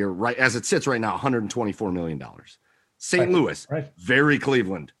into the year, right as it sits right now, $124 million. St. Louis, very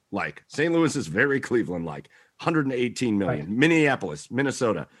Cleveland-like. St. Louis is very Cleveland-like, $118 million. Right. Minneapolis,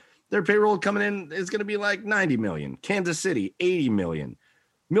 Minnesota, their payroll coming in is going to be like $90 million. Kansas City, $80 million.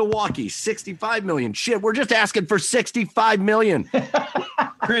 Milwaukee, $65 million. Shit, we're just asking for $65 million.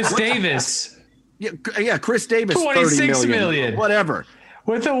 Chris Davis. Yeah, Chris Davis, $26 million. Whatever.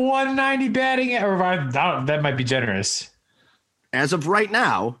 With a 190 batting, or that might be generous. As of right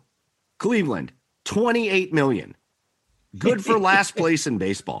now, Cleveland, $28 million. Good for last place in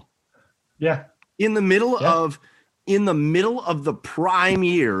baseball. Yeah. In the middle of the prime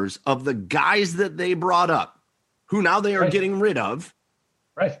years of the guys that they brought up, who now they are getting rid of.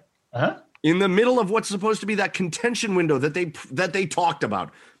 Right. Uh-huh. In the middle of what's supposed to be that contention window that they talked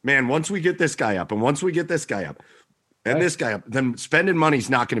about. Man, once we get this guy up, and once we get this guy up, and this guy up, then spending money is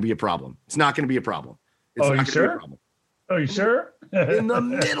not going to be a problem. It's not going to be a problem. It's not going to be a problem. Are you sure? In the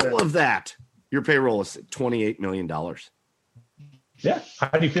middle of that, your payroll is $28 million. Yeah. How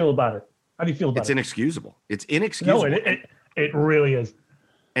do you feel about it? It's inexcusable. It's inexcusable. No, it really is.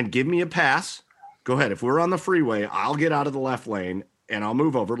 And give me a pass. Go ahead. If we're on the freeway, I'll get out of the left lane and I'll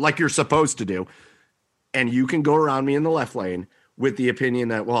move over like you're supposed to do. And you can go around me in the left lane with the opinion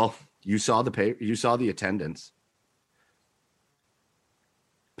that, well, you saw the attendance.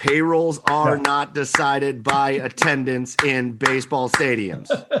 Payrolls are not decided by attendance in baseball stadiums.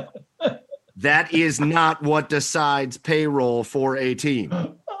 That is not what decides payroll for a team.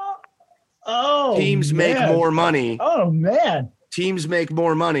 Teams make more money. Oh, man. Teams make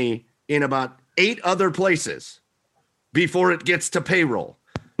more money in about 8 other places before it gets to payroll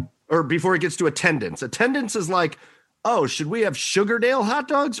or before it gets to attendance. Attendance is like, oh, should we have Sugardale hot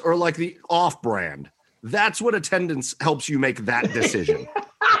dogs or like the off-brand? That's what attendance helps you make that decision.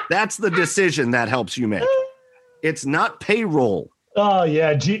 That's the decision that helps you make. It's not payroll. Oh,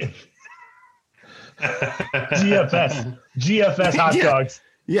 yeah. GFS hot dogs.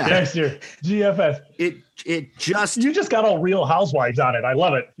 Yeah. Next year. GFS. It just. You just got all Real Housewives on it. I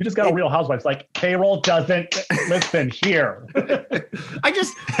love it. You just got all Real Housewives. Like, payroll doesn't listen here.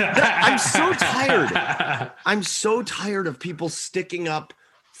 I'm so tired. I'm so tired of people sticking up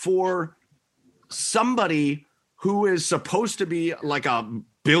for somebody who is supposed to be like a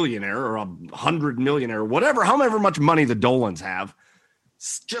billionaire or 100 millionaire, whatever, however much money the Dolans have,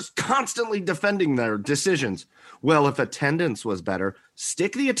 just constantly defending their decisions. Well, if attendance was better,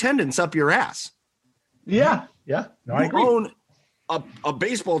 stick the attendance up your ass. Yeah. No, I agree. You own a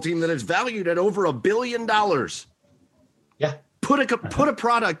baseball team that is valued at over $1 billion. Yeah. Put a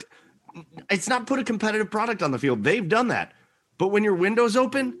product. It's not put a competitive product on the field. They've done that. But when your window's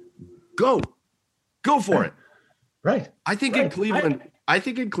open, go for it. Right. I think in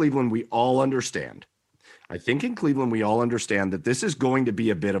Cleveland, we all understand. I think in Cleveland, we all understand that this is going to be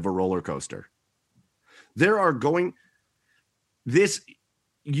a bit of a roller coaster. You're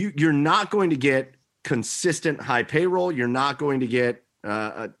not going to get consistent high payroll. You're not going to get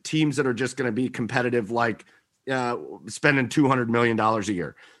teams that are just going to be competitive, like spending $200 million a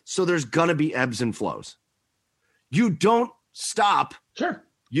year. So there's going to be ebbs and flows. You don't stop. Sure.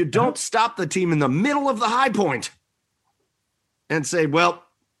 You don't stop the team in the middle of the high point and say, well,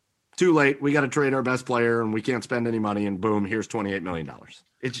 too late. We got to trade our best player and we can't spend any money. And boom, here's $28 million.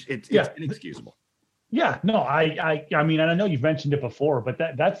 It's inexcusable. Yeah, no, I mean, and I know you've mentioned it before, but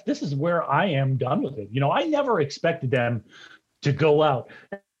this is where I am done with it. I never expected them to go out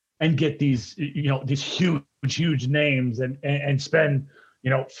and get these, these huge names and spend,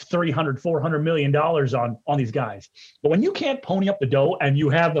 $300-400 million on these guys. But when you can't pony up the dough and you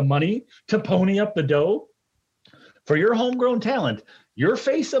have the money to pony up the dough for your homegrown talent, your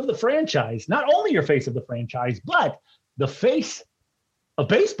face of the franchise, not only your face of the franchise, but the face of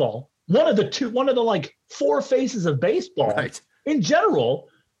baseball. One of the like 4 faces of baseball in general.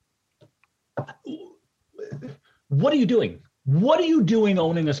 What are you doing? What are you doing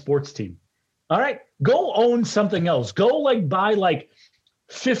owning a sports team? All right, go own something else. Go buy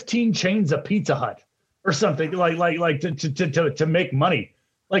 15 chains of Pizza Hut or something to make money.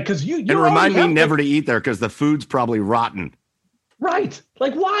 Because you and remind me never to eat there because the food's probably rotten. Right.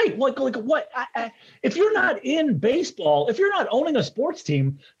 Why? What? If you're not in baseball, if you're not owning a sports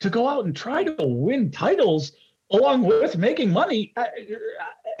team to go out and try to win titles along with making money,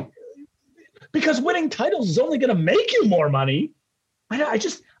 because winning titles is only going to make you more money. I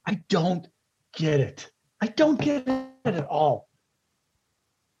don't get it. I don't get it at all.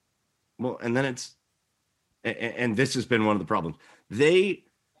 Well, and then and this has been one of the problems. They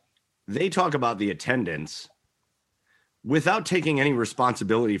talk about the attendance without taking any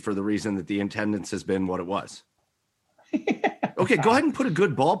responsibility for the reason that the attendance has been what it was. Okay, go ahead and put a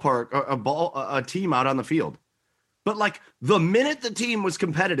good a team out on the field. But the minute the team was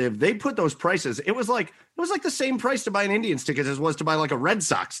competitive, they put those prices. It was like the same price to buy an Indians ticket as it was to buy a Red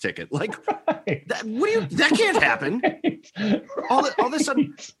Sox ticket. That can't happen. Right. All of a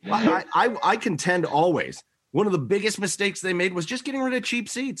sudden, I contend always one of the biggest mistakes they made was just getting rid of cheap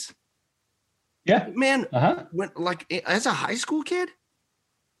seats. Yeah, man. When as a high school kid,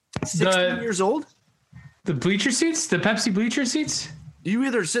 16 years old, the bleacher seats, the Pepsi bleacher seats. You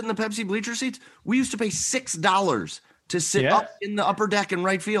either sit in the Pepsi bleacher seats. We used to pay $6 to sit up in the upper deck in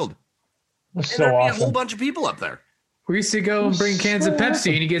right field. That's so awesome. A whole bunch of people up there. We used to go and bring cans of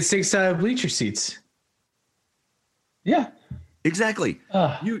Pepsi, and you get 6 bleacher seats. Yeah, exactly.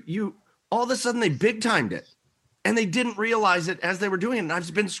 You all of a sudden they big timed it. And they didn't realize it as they were doing it. And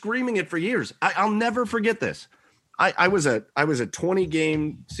I've been screaming it for years. I'll never forget this. I was a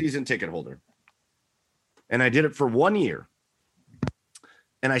 20-game season ticket holder. And I did it for 1 year.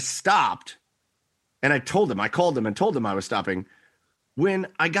 And I stopped. And I called them and told them I was stopping. When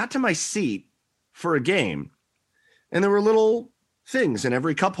I got to my seat for a game, and there were little things in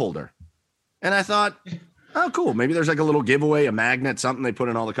every cup holder. And I thought, oh, cool. Maybe there's a little giveaway, a magnet, something they put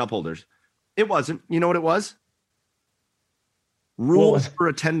in all the cup holders. It wasn't. You know what it was? Rules for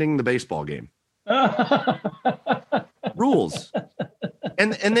attending the baseball game. Rules.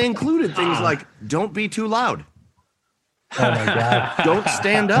 And they included things like don't be too loud. Oh my God. Don't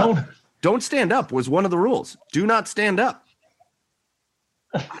stand up. Don't stand up was one of the rules. Do not stand up.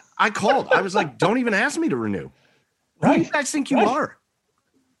 I called. I was like, don't even ask me to renew. Who do you guys think you are?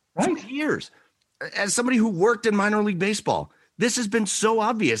 Right. For years. As somebody who worked in minor league baseball, this has been so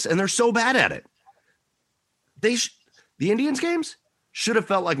obvious, and they're so bad at it. The Indians games should have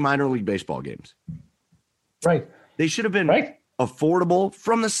felt like minor league baseball games. Right. They should have been affordable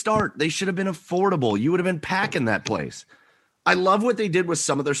from the start. They should have been affordable. You would have been packing that place. I love what they did with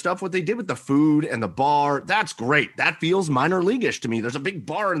some of their stuff. What they did with the food and the bar, that's great. That feels minor league-ish to me. There's a big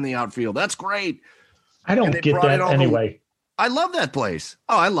bar in the outfield. That's great. I don't get that anyway. I love that place.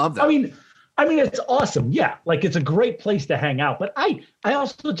 Oh, I love that. I mean, it's awesome. Yeah, like it's a great place to hang out. But I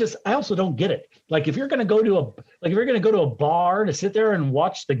also don't get it. Like if you're gonna go to a bar to sit there and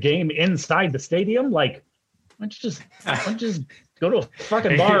watch the game inside the stadium, like why don't you just go to a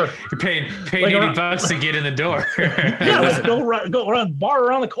fucking bar? You're paying like $80 to get in the door. Yeah, let's go around bar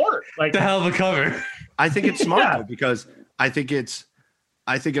around the corner. Like the hell of a cover. I think it's smart though, because I think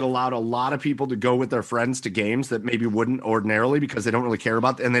it allowed a lot of people to go with their friends to games that maybe wouldn't ordinarily because they don't really care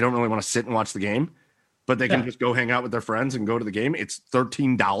about and they don't really want to sit and watch the game, but they can just go hang out with their friends and go to the game. It's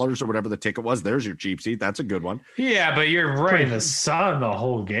 $13 or whatever the ticket was. There's your cheap seat. That's a good one. Yeah, but you're right in the sun the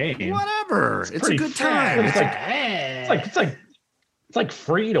whole game. Whatever. It's a good time. It's like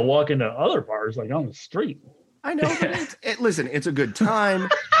free to walk into other bars like on the street. I know. But listen, it's a good time.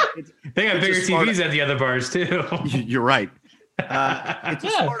 They got bigger TVs at the other bars too. You're right. It's a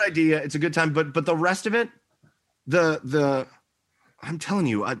smart idea. It's a good time, but the rest of it, I'm telling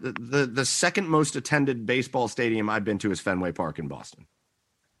you, the second most attended baseball stadium I've been to is Fenway Park in Boston.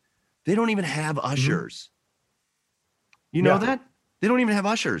 They don't even have ushers. You know that? They don't even have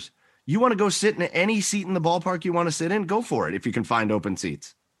ushers. You want to go sit in any seat in the ballpark you want to sit in, go for it if you can find open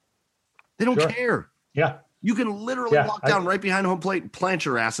seats. They don't care. Yeah. You can literally walk down right behind home plate and plant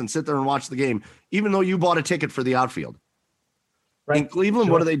your ass and sit there and watch the game, even though you bought a ticket for the outfield. Right. In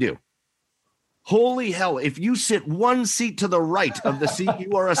Cleveland, what do? Holy hell, if you sit one seat to the right of the seat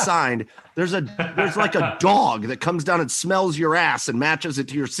you are assigned, there's like a dog that comes down and smells your ass and matches it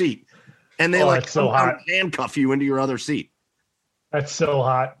to your seat. And they handcuff you into your other seat. That's so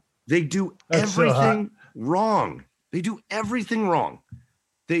hot. They do everything wrong. They do everything wrong.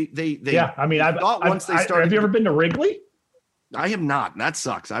 They I mean, once they started. Have you ever been to Wrigley? I have not. That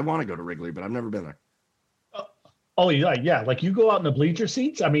sucks. I want to go to Wrigley, but I've never been there. Oh, yeah. Like you go out in the bleacher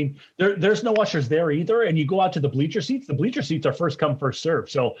seats. I mean, there's no ushers there either. And you go out to the bleacher seats. The bleacher seats are first come, first serve.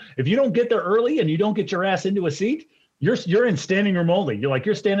 So if you don't get there early and you don't get your ass into a seat, you're in standing room only.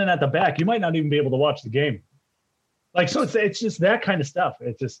 You're standing at the back. You might not even be able to watch the game. Like, so it's just that kind of stuff.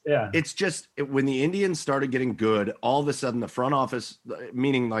 It's just when the Indians started getting good, all of a sudden the front office,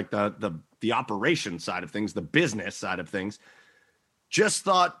 meaning like the operation side of things, the business side of things, just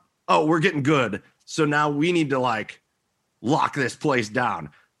thought, oh, we're getting good. So now we need to like lock this place down.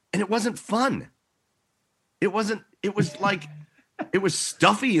 And it wasn't fun. It was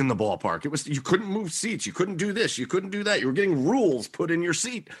stuffy in the ballpark. You couldn't move seats. You couldn't do this. You couldn't do that. You were getting rules put in your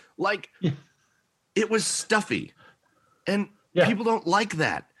seat. It was stuffy. And people don't like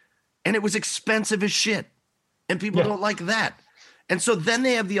that. And it was expensive as shit. And people don't like that. And so then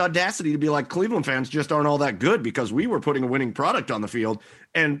they have the audacity to be like, Cleveland fans just aren't all that good because we were putting a winning product on the field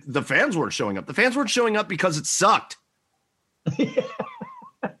and the fans weren't showing up. The fans weren't showing up because it sucked.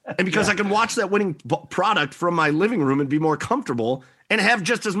 And because I can watch that winning product from my living room and be more comfortable and have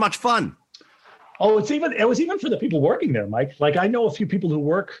just as much fun. Oh, it was even for the people working there, Mike. Like I know a few people who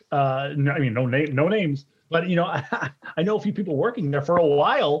work, no names, but I know a few people working there for a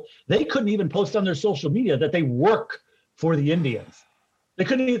while. They couldn't even post on their social media that they work for the Indians. They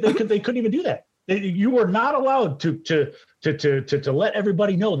couldn't even do that. You were not allowed to let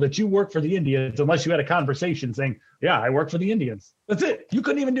everybody know that you work for the Indians unless you had a conversation saying, yeah, I work for the Indians. That's it. You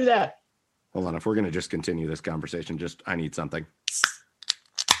couldn't even do that. Hold on. If we're going to just continue this conversation, I need something.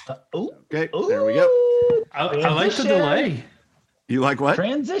 Okay. Ooh. There we go. I like the delay. You like what?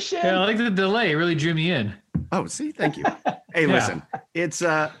 Transition. Yeah, I like the delay. It really drew me in. Oh, see, thank you. Hey, listen, it's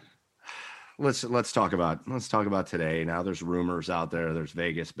let's talk about today. Now there's rumors out there. There's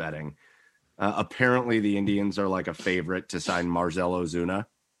Vegas betting. Apparently the Indians are like a favorite to sign Marcell Ozuna.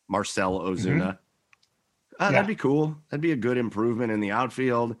 Mm-hmm. That'd be cool. That'd be a good improvement in the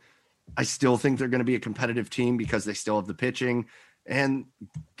outfield. I still think they're going to be a competitive team because they still have the pitching. And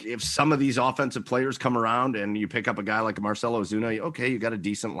if some of these offensive players come around and you pick up a guy like Marcell Ozuna, okay, you got a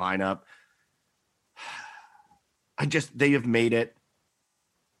decent lineup. they have made it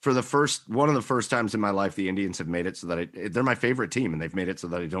for one of the first times in my life. The Indians have made it so that they're my favorite team, and they've made it so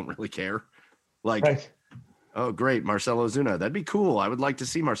that I don't really care. Like, right. Oh, great, Marcell Ozuna. That'd be cool. I would like to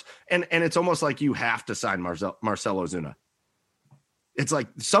see and it's almost like you have to sign Marcell Ozuna. It's like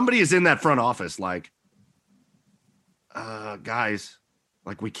somebody is in that front office, like, guys,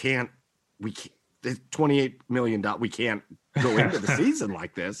 like we can't. $28 million. We can't go into the season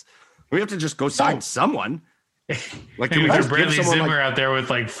like this. We have to just go sign someone. Like, can we just Bradley Zimmer out there with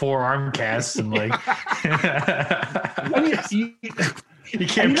like 4 arm casts and like, you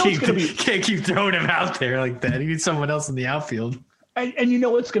can't keep throwing him out there like that. You need someone else in the outfield. And you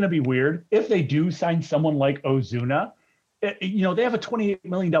know what's going to be weird? If they do sign someone like Ozuna, they have a $28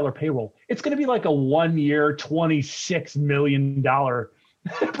 million payroll. It's going to be like a 1 year, $26 million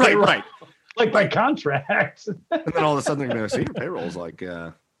payroll. Right. Like by contract. And then all of a sudden they're going to see your payroll's like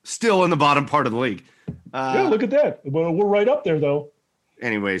still in the bottom part of the league. Yeah, look at that. Well, we're right up there though.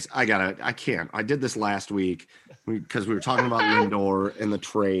 Anyways, I can't. I did this last week because we were talking about Lindor and the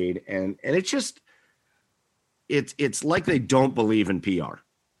trade, and it's just it's like they don't believe in PR.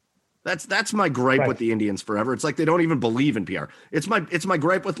 That's my gripe with the Indians forever. It's like they don't even believe in PR. It's my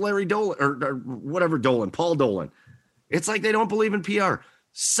gripe with Larry Dolan or whatever Dolan, Paul Dolan. It's like they don't believe in PR.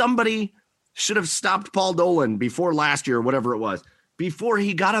 Somebody should have stopped Paul Dolan before last year, or whatever it was, before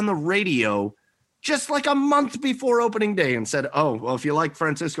he got on the radio just like a month before opening day and said, oh, well, if you like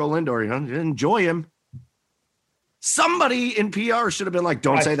Francisco Lindor, enjoy him. Somebody in PR should have been like,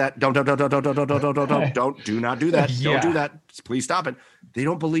 don't say that. Don't, do not do that. Yeah. Don't do that. Please stop it. They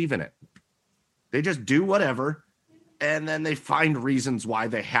don't believe in it. They just do whatever. And then they find reasons why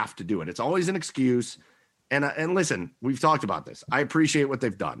they have to do it. It's always an excuse. And listen, we've talked about this. I appreciate what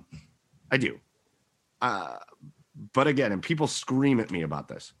they've done. I do. But again, and people scream at me about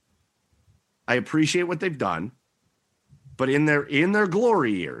this. I appreciate what they've done, but in their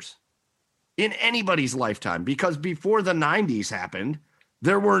glory years, in anybody's lifetime, because before the 90s happened,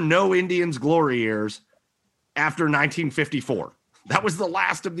 there were no Indians glory years after 1954. That was the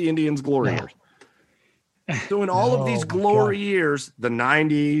last of the Indians glory years. So in all of these glory years, the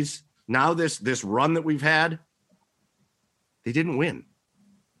 90s, now this run that we've had, they didn't win.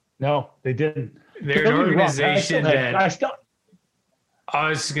 No, they didn't. They're an organization I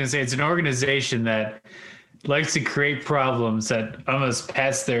was just going to say, it's an organization that likes to create problems that almost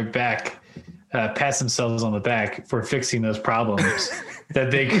pats themselves on the back for fixing those problems that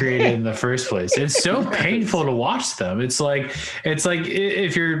they created in the first place. It's so painful to watch them. It's like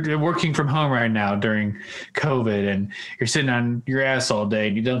if you're working from home right now during COVID and you're sitting on your ass all day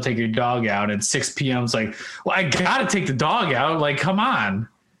and you don't take your dog out and 6 p.m. it's like, well, I got to take the dog out. Like, come on.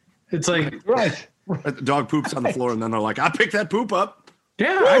 It's like, right. The dog poops on the floor and then they're like, I picked that poop up.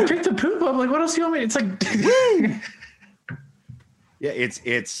 Yeah, woo! I picked the poop up. Like, what else do you want me? It's like, yeah,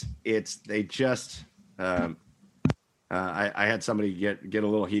 it's they just. I had somebody get a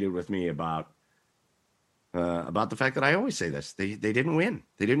little heated with me about the fact that I always say this. They didn't win.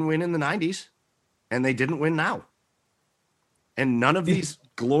 They didn't win in the 90s, and they didn't win now. And none of these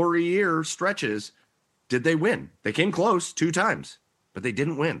glory year stretches did they win. They came close 2 times, but they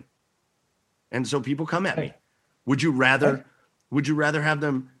didn't win. And so people come at me. Would you rather have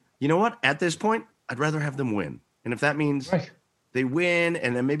them, you know what? At this point, I'd rather have them win. And if that means they win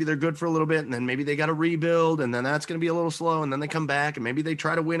and then maybe they're good for a little bit and then maybe they got to rebuild and then that's going to be a little slow and then they come back and maybe they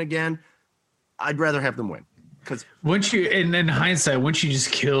try to win again, I'd rather have them win. Because once you, and in hindsight, once you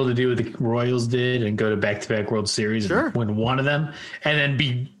just kill to do what the Royals did and go to back-to-back World Series and win one of them and then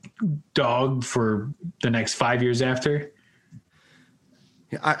be dogged for the next 5 years after.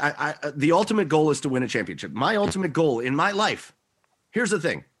 The ultimate goal is to win a championship. My ultimate goal in my life, here's the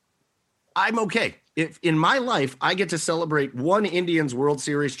thing. I'm okay. If in my life, I get to celebrate one Indians World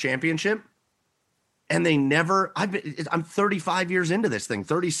Series championship and they never, I'm 35 years into this thing,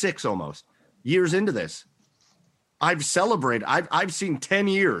 36 almost years into this. I've celebrated, I've seen 10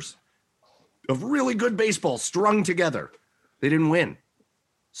 years of really good baseball strung together. They didn't win.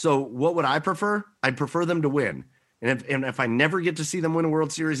 So what would I prefer? I'd prefer them to win. And if I never get to see them win a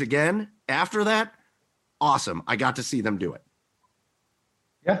World Series again after that, awesome. I got to see them do it.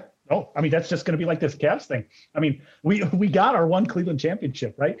 Yeah. Oh, I mean, that's just going to be like this Cavs thing. I mean, we got our one Cleveland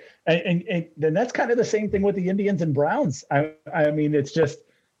championship, right? And then that's kind of the same thing with the Indians and Browns. I mean, it's just,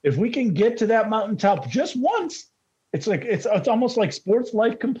 if we can get to that mountaintop just once, it's like, it's almost like sports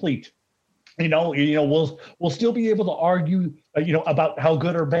life complete. You know, we'll still be able to argue, about how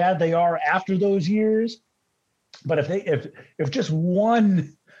good or bad they are after those years. But if just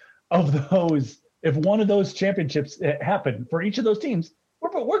one of those championships happen for each of those teams,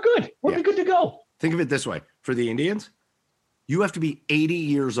 we're good. We're good to go. Think of it this way. For the Indians, you have to be 80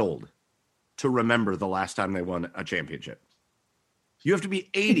 years old to remember the last time they won a championship. You have to be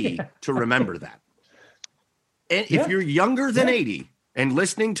 80 to remember that. And if you're younger than 80 and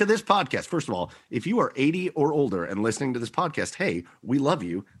listening to this podcast, first of all, if you are 80 or older and listening to this podcast, hey, we love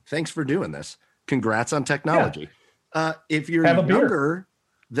you. Thanks for doing this. Congrats on technology. If you're younger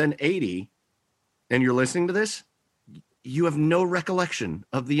than 80 and you're listening to this, you have no recollection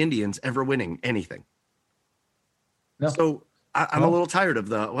of the Indians ever winning anything. No. So I'm a little tired of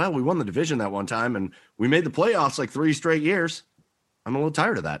we won the division that one time and we made the playoffs like 3 straight years. I'm a little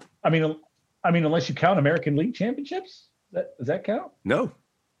tired of that. I mean, unless you count American League championships, does that count? No,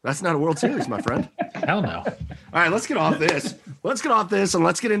 that's not a World Series, my friend. Hell no. All right, let's get off this. And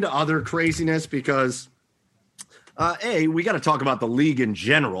let's get into other craziness because we got to talk about the league in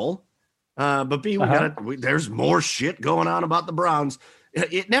general. But B, there's more shit going on about the Browns.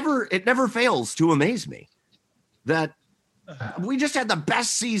 It never fails to amaze me that we just had the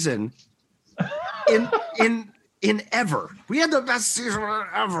best season in ever. We had the best season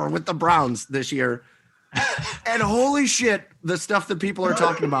ever with the Browns this year. And holy shit, the stuff that people are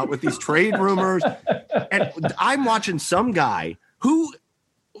talking about with these trade rumors. And I'm watching some guy who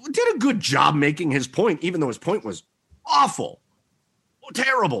did a good job making his point, even though his point was awful,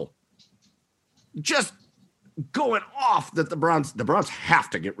 terrible. Just going off that the Browns have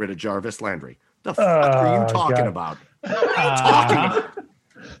to get rid of Jarvis Landry. The fuck are you talking about? What are you talking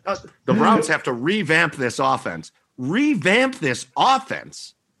about? The Browns have to revamp this offense.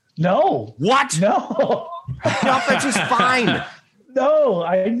 No. What? No. The offense is fine. No,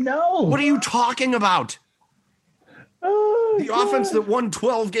 I know. What are you talking about? The offense that won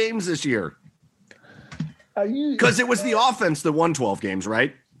 12 games this year. Because it was the offense that won 12 games,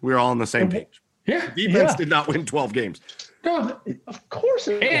 right? We were all on the same page. Yeah. The defense did not win 12 games. No. Of course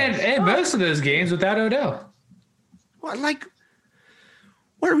it was. And most of those games without Odell. Well,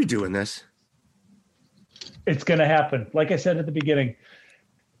 why are we doing this? It's going to happen. Like I said at the beginning,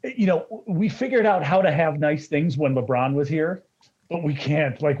 we figured out how to have nice things when LeBron was here, but we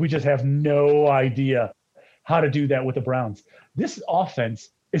can't. We just have no idea how to do that with the Browns. This offense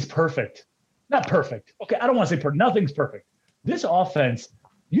is perfect. Not perfect. Okay, I don't want to say perfect. Nothing's perfect. This offense,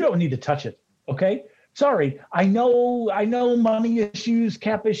 you don't need to touch it. Okay? Sorry. I know money issues,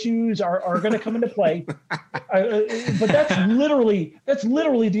 cap issues are going to come into play. But that's literally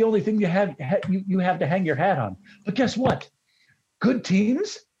the only thing you have to hang your hat on. But guess what? Good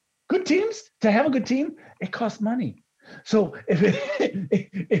teams, to have a good team, it costs money. So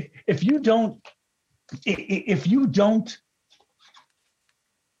if you don't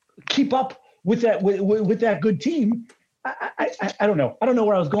keep up with that good team, I don't know. I don't know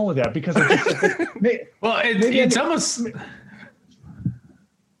where I was going with that because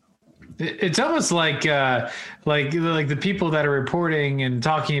it's almost like the people that are reporting and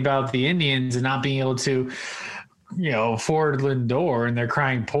talking about the Indians and not being able to, afford Lindor, and they're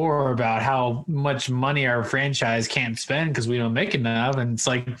crying poor about how much money our franchise can't spend because we don't make enough. And it's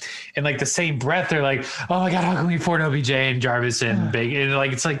like, in the same breath, they're like, "Oh my God, how can we afford OBJ and Jarvis and Big?" And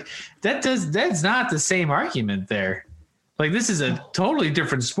it's like that's not the same argument there. This is a totally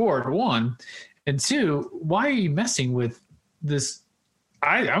different sport, one, and two. Why are you messing with this?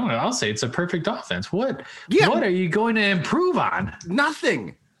 I'll say it's a perfect offense. What are you going to improve on?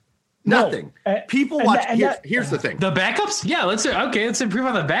 Nothing. People watch. Here's the thing. The backups? Yeah, let's improve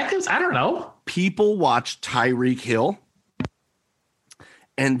on the backups. I don't know. People watch Tyreek Hill,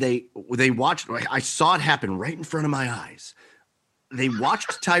 and they watched. I saw it happen right in front of my eyes. They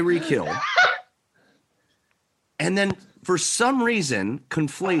watched Tyreek Hill, and then for some reason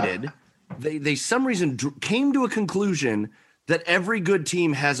conflated. They some reason came to a conclusion that every good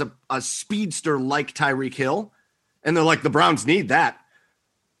team has a speedster like Tyreek Hill, and they're like, the Browns need that.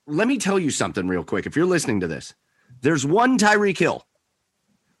 Let me tell you something real quick. If you're listening to this, there's one Tyreek Hill.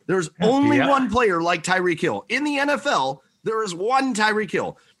 There's only one player like Tyreek Hill. In the NFL, there is one Tyreek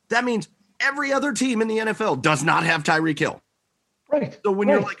Hill. That means every other team in the NFL does not have Tyreek Hill. Right. So when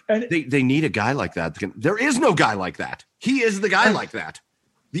you're like, they need a guy like that. There is no guy like that. He is the guy like that.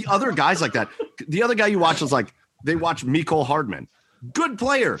 The other guys like that. The other guy you watch is they watch Mecole Hardman. Good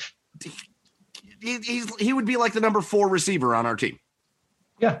player. He would be like the number 4 receiver on our team.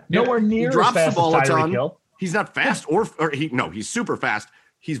 Yeah, nowhere near he drops as fast the ball as a ton. Hill. He's not fast, he's super fast.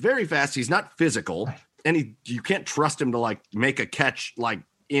 He's very fast. He's not physical, and you can't trust him to make a catch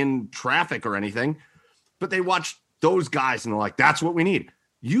in traffic or anything. But they watch those guys and they're like, "That's what we need."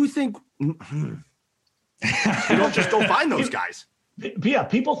 You think you don't just go find those guys? Yeah,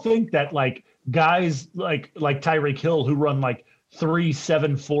 people think that guys like Tyreek Hill who run 3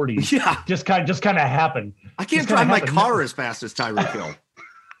 740. Yeah. Just kind of happened. I can't drive my car as fast as Tyreek Hill.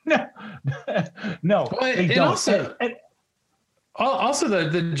 No, they don't. Also,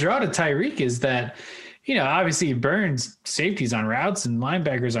 the draw to Tyreek is that, obviously he burns safeties on routes and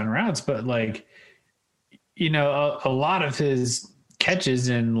linebackers on routes, but like, a lot of his catches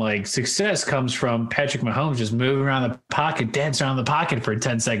and like success comes from Patrick Mahomes just moving around the pocket, dancing around the pocket for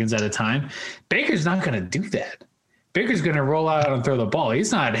 10 seconds at a time. Baker's not going to do that. Baker's going to roll out and throw the ball.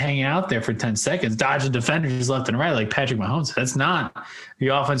 He's not hanging out there for 10 seconds, dodging defenders left and right like Patrick Mahomes. That's not the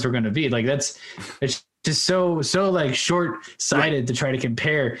offense we're going to be. Like it's just so like short-sighted to try to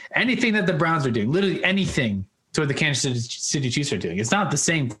compare anything that the Browns are doing, literally anything, to what the Kansas City Chiefs are doing. It's not the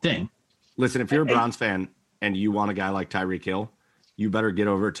same thing. Listen, if you're a Browns fan and you want a guy like Tyreek Hill, you better get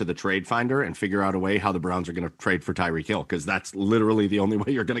over to the trade finder and figure out a way how the Browns are going to trade for Tyreek Hill, because that's literally the only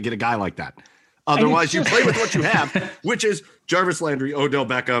way you're going to get a guy like that. Otherwise, you play with what you have, which is Jarvis Landry, Odell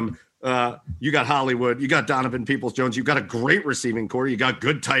Beckham. You got Hollywood. You got Donovan Peoples-Jones. You got a great receiving core. You got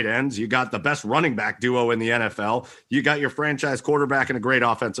good tight ends. You got the best running back duo in the NFL. You got your franchise quarterback and a great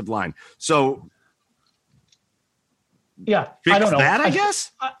offensive line. So, yeah, I don't know. I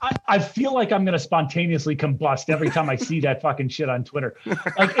guess I feel like I'm going to spontaneously combust every time I see that fucking shit on Twitter.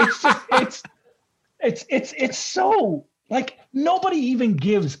 Like it's so. Like, nobody even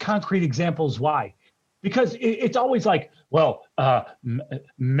gives concrete examples why, because it's always like, well,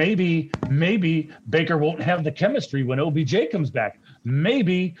 maybe Baker won't have the chemistry when OBJ comes back.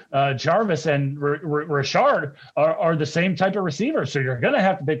 Maybe Jarvis and Rashard are the same type of receiver, so you're going to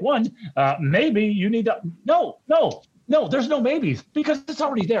have to pick one. Maybe you need to – no, there's no maybes, because it's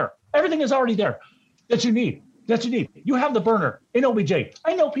already there. Everything is already there that you need. You have the burner in OBJ.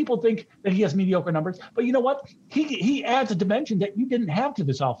 I know people think that he has mediocre numbers, but you know what? He adds a dimension that you didn't have to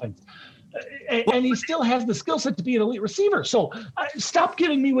this offense. And he still has the skill set to be an elite receiver. So stop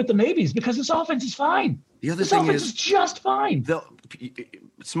giving me with the maybes, because this offense is fine. This offense is just fine.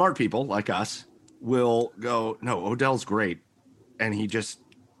 Smart people like us will go, no, Odell's great. And he just,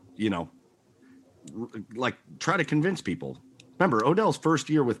 try to convince people. Remember, Odell's first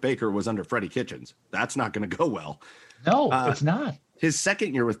year with Baker was under Freddie Kitchens. That's not going to go well. No, it's not. His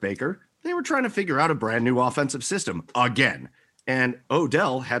second year with Baker, they were trying to figure out a brand new offensive system again. And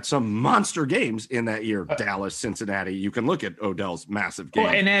Odell had some monster games in that year. Dallas, Cincinnati. You can look at Odell's massive game.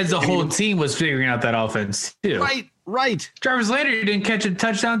 Well, and as the whole team was figuring out that offense too. Right. Jarvis Landry didn't catch a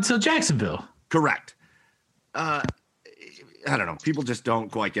touchdown until Jacksonville. Correct. I don't know. People just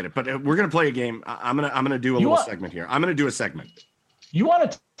don't quite get it. But we're going to play a game. I'm going to do a little segment here. I'm going to do a segment. You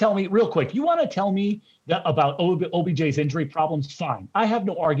want to tell me real quick? You want to tell me that about OBJ's injury problems? Fine. I have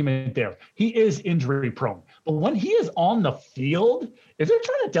no argument there. He is injury prone. But when he is on the field, if you're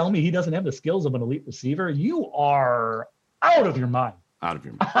trying to tell me he doesn't have the skills of an elite receiver, you are out of your mind. Out of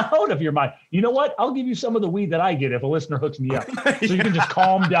your mind. You know what? I'll give you some of the weed that I get if a listener hooks me up. So you can just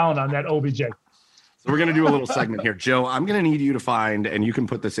calm down on that OBJ. So we're going to do a little segment here. Joe, I'm going to need you to find, and you can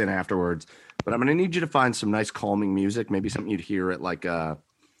put this in afterwards, but I'm going to need you to find some nice calming music, maybe something you'd hear at like a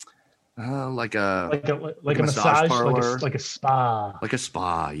massage parlor, like a spa. Like a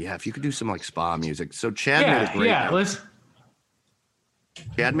spa. Yeah, if you could do some like spa music. So Chad made a great note.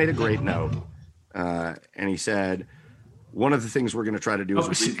 Chad made a great note. And he said, one of the things we're going to try to do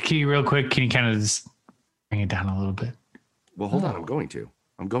is can you real quick, can you kind of just bring it down a little bit? Well, hold on. I'm going to.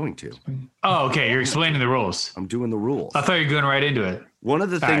 Oh, okay. You're explaining the rules. I'm doing the rules. I thought you were going right into it. One of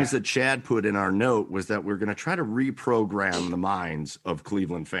the things that Chad put in our note was that we're going to try to reprogram the minds of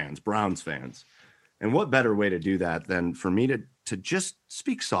Cleveland fans, Browns fans. And what better way to do that than for me to just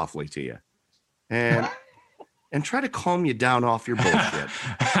speak softly to you and try to calm you down off your bullshit.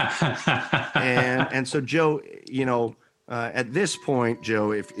 and so, Joe, at this point,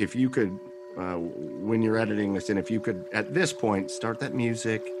 Joe, if you could, when you're editing this, and if you could, at this point, start that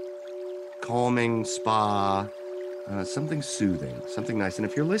music, calming, spa, something soothing, something nice. And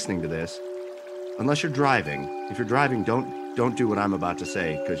if you're listening to this, unless you're driving, don't do what I'm about to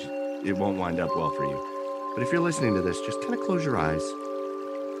say, because it won't wind up well for you. But if you're listening to this, just kind of close your eyes,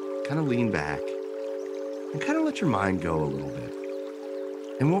 kind of lean back, and kind of let your mind go a little bit.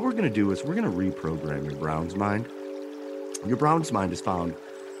 And what we're going to do is we're going to reprogram your Browns mind. Your Browns mind is found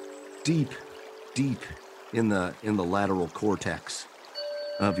deep in the lateral cortex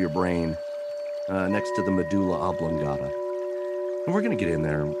of your brain, next to the medulla oblongata. And we're going to get in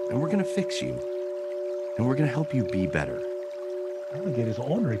there and we're going to fix you. And we're going to help you be better. Alligators are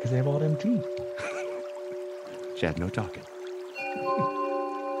ornery because they have all them teeth. Chad, no talking.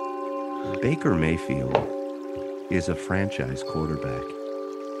 Baker Mayfield is a franchise quarterback.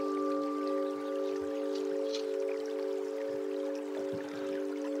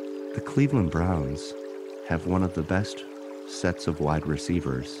 The Cleveland Browns have one of the best sets of wide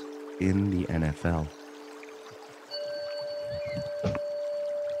receivers in the NFL.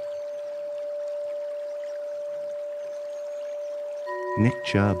 Nick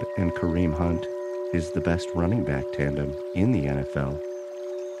Chubb and Kareem Hunt is the best running back tandem in the NFL,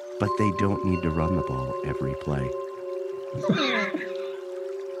 but they don't need to run the ball every play.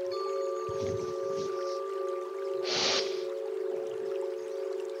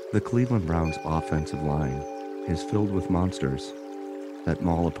 The Cleveland Browns' offensive line is filled with monsters that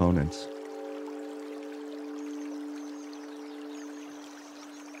maul opponents.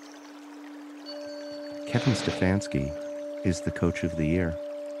 Kevin Stefanski is the coach of the year,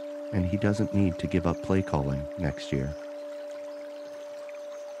 and he doesn't need to give up play calling next year.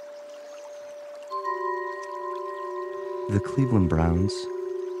 The Cleveland Browns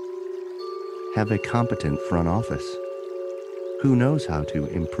have a competent front office who knows how to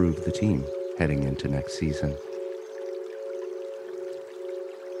improve the team heading into next season.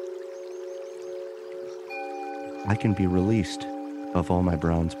 I can be released of all my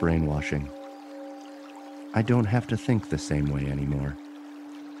Browns brainwashing. I don't have to think the same way anymore.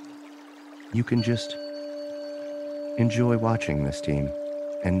 You can just enjoy watching this team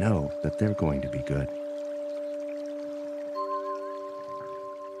and know that they're going to be good.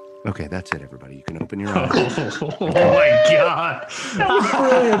 Okay, that's it, everybody. You can open your eyes. Oh my God. That was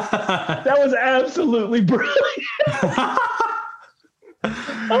brilliant. That was absolutely brilliant. Oh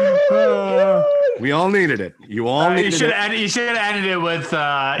my God. We all needed it. You all needed it. You should have ended it with,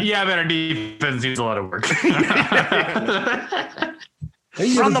 yeah, but our defense needs a lot of work. Hey,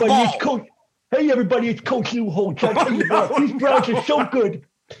 Run the ball. Hey, everybody, it's Coach Newholt. I tell you what, these Browns are so good.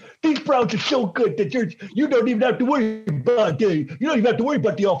 These Browns are so good that you don't even have to worry about you don't even have to worry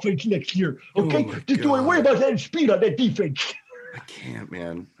about the offense next year. Okay, just don't worry about that speed on that defense. I can't,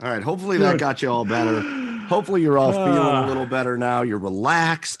 man. All right, hopefully that got you all better. Hopefully you're all feeling a little better now. You're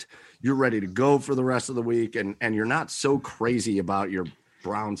relaxed. You're ready to go for the rest of the week, and you're not so crazy about your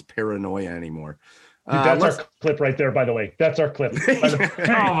Browns paranoia anymore. Dude, that's our clip right there, by the way. That's our clip.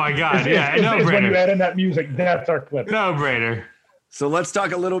 Oh my God! It's when you add in that music, that's our clip. No brainer. So let's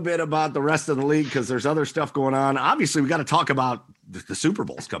talk a little bit about the rest of the league because there's other stuff going on. Obviously, we got to talk about the Super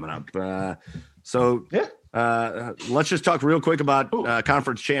Bowl's coming up. Let's just talk real quick about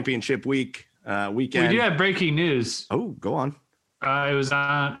Conference Championship weekend. We do have breaking news. Oh, go on. It was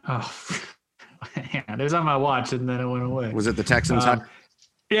on. It was on my watch, and then it went away. Was it the Texans?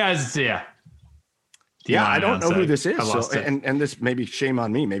 Yeah. Yeah, I don't know who this is. So, and this maybe shame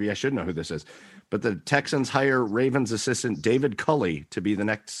on me. Maybe I should know who this is. But the Texans hire Ravens assistant David Culley to be the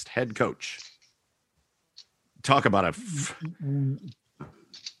next head coach. Talk about a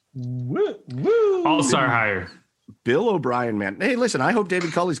all-star hire. Bill O'Brien, man. Hey, listen, I hope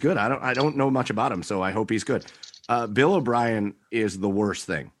David Culley's good. I don't know much about him, so I hope he's good. Bill O'Brien is the worst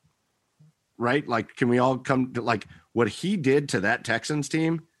thing, right? Like, can we all come to like what he did to that Texans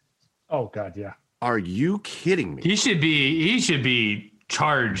team? Oh God, yeah. Are you kidding me? He should be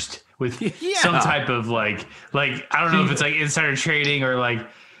charged with some type of like I don't know if it's like insider trading or like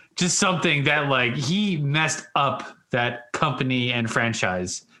just something that like he messed up that company and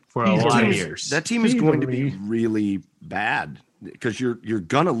franchise for a lot of years. That team is going to be really bad because you're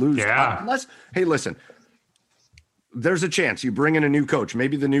gonna lose. Yeah. Unless, hey, listen, there's a chance you bring in a new coach.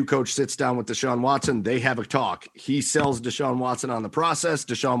 Maybe the new coach sits down with Deshaun Watson. They have a talk. He sells Deshaun Watson on the process.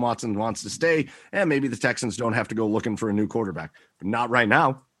 Deshaun Watson wants to stay, and maybe the Texans don't have to go looking for a new quarterback. But not right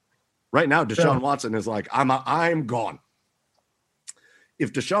now. Right now, Deshaun Watson is like, I'm gone.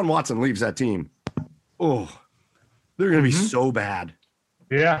 If Deshaun Watson leaves that team, they're going to be so bad.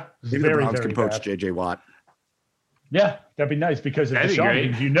 Yeah, maybe the Browns can poach J.J. Watt. Yeah, that'd be nice because if Deshaun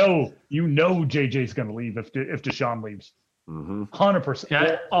leaves, you know JJ's going to leave if Deshaun leaves. 100%.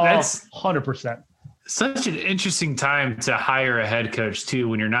 Yeah, that's 100%. Such an interesting time to hire a head coach too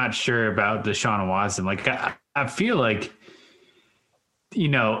when you're not sure about Deshaun Watson. Like I feel like,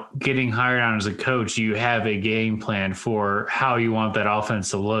 getting hired on as a coach, you have a game plan for how you want that offense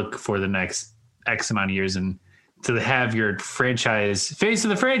to look for the next X amount of years, and to have your face of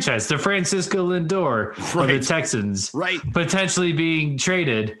the franchise, the Francisco Lindor of the Texans, potentially being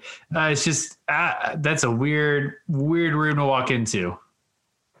traded. It's just that's a weird room to walk into.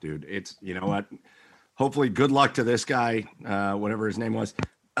 Dude, it's, you know what? Hopefully, good luck to this guy, whatever his name was,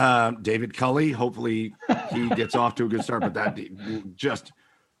 David Culley. Hopefully, he gets off to a good start. But that just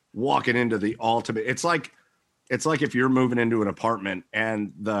walking into the ultimate, it's like if you're moving into an apartment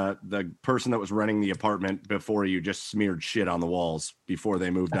and the person that was renting the apartment before you just smeared shit on the walls before they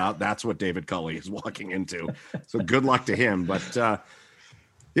moved out. That's what David Culley is walking into. So good luck to him. But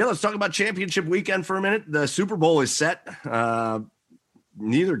Yeah, let's talk about championship weekend for a minute. The Super Bowl is set.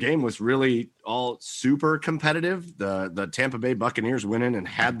 Neither game was really all super competitive. The Tampa Bay Buccaneers went in and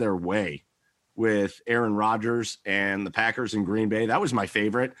had their way with Aaron Rodgers and the Packers in Green Bay. That was my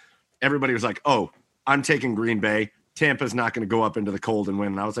favorite. Everybody was like, oh, I'm taking Green Bay. Tampa's not going to go up into the cold and win.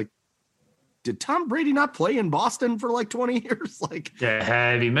 And I was like, did Tom Brady not play in Boston for like 20 years? Like, yeah,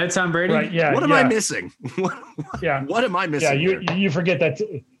 have you met Tom Brady? Right, yeah, what am I missing? What am I missing? Yeah, you forget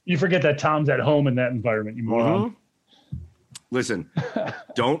that Tom's at home in that environment, you moron. Listen,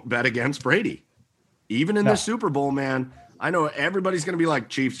 don't bet against Brady. Even in the Super Bowl, man. I know everybody's going to be like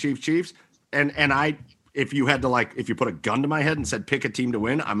Chiefs. And if you put a gun to my head and said pick a team to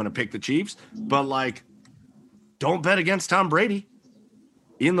win, I'm going to pick the Chiefs. But like, don't bet against Tom Brady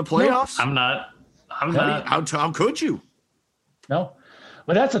in the playoffs. I'm not. How could you? No,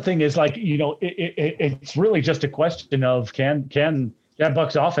 but that's the thing is like, it's really just a question of can that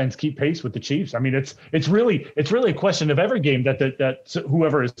Bucs offense keep pace with the Chiefs? I mean, it's really a question of every game that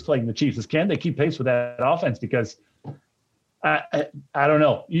whoever is playing the Chiefs is, can they keep pace with that offense? Because I don't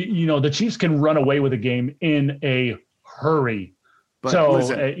know. The Chiefs can run away with a game in a hurry. But so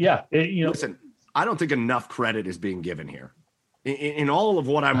listen, listen, I don't think enough credit is being given here. In all of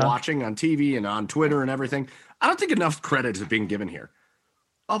what I'm watching on TV and on Twitter and everything, I don't think enough credit is being given here.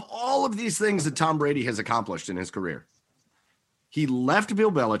 Of all of these things that Tom Brady has accomplished in his career, he left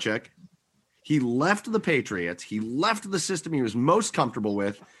Bill Belichick, he left the Patriots, he left the system he was most comfortable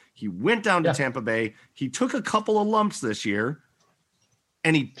with, he went down to Tampa Bay, he took a couple of lumps this year,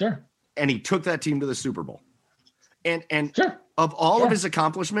 and he took that team to the Super Bowl. And of all of his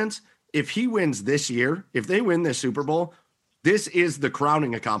accomplishments, if he wins this year, if they win this Super Bowl, this is the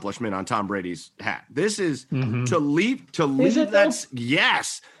crowning accomplishment on Tom Brady's hat. This is to leave the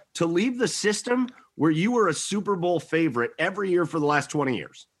system where you were a Super Bowl favorite every year for the last 20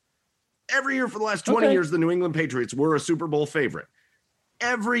 years. Every year for the last 20 years, the New England Patriots were a Super Bowl favorite.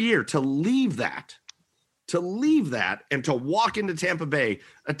 Every year, to leave that and to walk into Tampa Bay,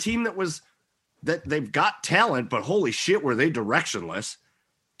 a team that they've got talent, but holy shit, were they directionless.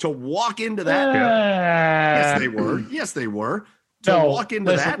 To walk into that, yes, they were. Walk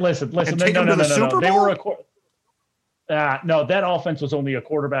into that, and take them to the Super Bowl. They were no, that offense was only a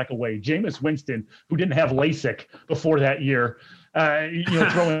quarterback away. Jameis Winston, who didn't have LASIK before that year,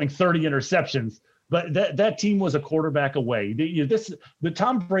 throwing 30 interceptions. But that team was a quarterback away. The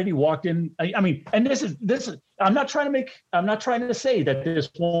Tom Brady walked in. I mean, and this is. I'm not trying to say that this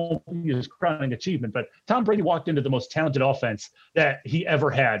won't be his crowning achievement, but Tom Brady walked into the most talented offense that he ever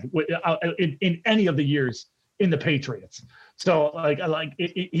had in any of the years in the Patriots. So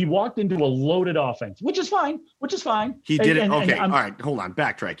he walked into a loaded offense, which is fine. He did it. Okay, all right, hold on,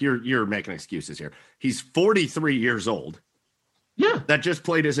 backtrack. You're making excuses here. He's 43 years old. Yeah, that just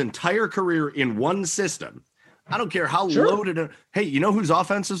played his entire career in one system. I don't care how loaded. Hey, you know whose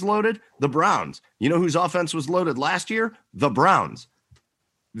offense is loaded? The Browns. You know whose offense was loaded last year? The Browns.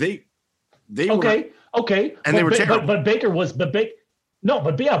 They okay, and they were terrible. But Baker was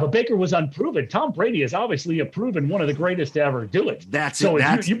Baker was unproven. Tom Brady is obviously proven one of the greatest to ever do it.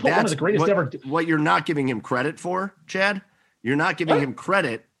 You put one of the greatest ever. What you're not giving him credit for, Chad? You're not giving him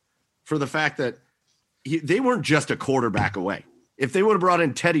credit for the fact that they weren't just a quarterback away. If they would have brought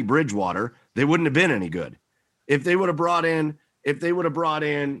in Teddy Bridgewater, they wouldn't have been any good. If they would have brought in,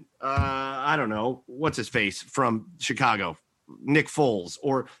 I don't know, what's his face from Chicago, Nick Foles,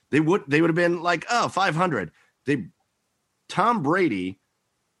 or they would have been like, 500. Tom Brady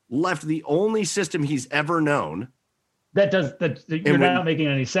left the only system he's ever known. You're not making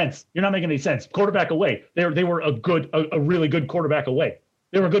any sense. You're not making any sense. Quarterback away. They were a really good quarterback away.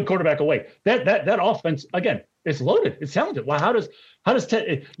 They were a good quarterback away. That offense, again, it's loaded. It's talented. Well, how does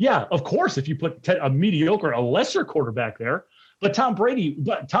Ted? Yeah, of course, if you put a mediocre, a lesser quarterback there, but Tom Brady,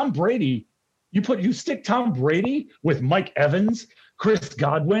 you stick Tom Brady with Mike Evans, Chris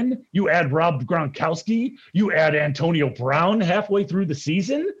Godwin, you add Rob Gronkowski, you add Antonio Brown halfway through the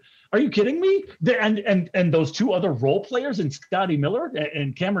season. Are you kidding me? And those two other role players in Scotty Miller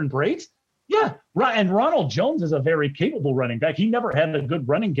and Cameron Brate. Yeah, right. And Ronald Jones is a very capable running back. He never had a good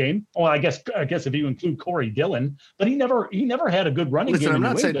running game. Well, I guess if you include Corey Dillon, but he never had a good running game.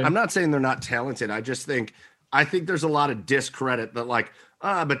 I'm not saying they're not talented. I think there's a lot of discredit that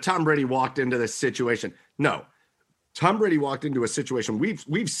but Tom Brady walked into this situation. No, Tom Brady walked into a situation.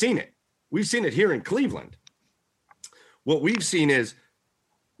 We've seen it. We've seen it here in Cleveland. What we've seen is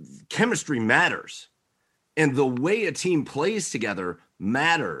chemistry matters, and the way a team plays together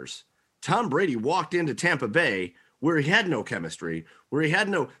matters. Tom Brady walked into Tampa Bay where he had no chemistry, where he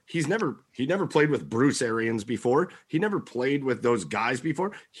never played with Bruce Arians before. He never played with those guys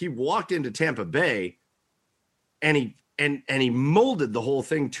before. He walked into Tampa Bay and he molded the whole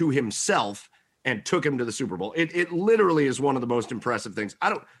thing to himself and took him to the Super Bowl. It literally is one of the most impressive things.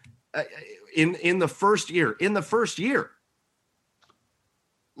 In the first year,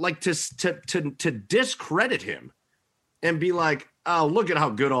 like to discredit him and be like, oh, look at how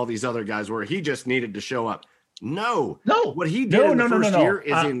good all these other guys were. He just needed to show up. No, what he did in the first year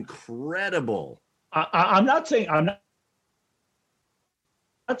is incredible. I'm not saying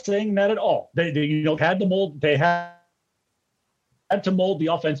that at all. They had to mold. They had to mold the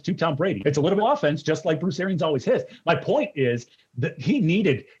offense to Tom Brady. It's a little bit of offense, just like Bruce Arians always has. My point is that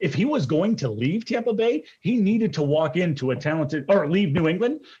if he was going to leave Tampa Bay, he needed to walk into leave New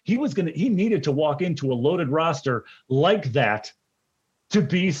England. He needed to walk into a loaded roster like that to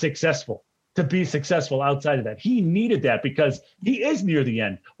be successful. To be successful outside of that. He needed that because he is near the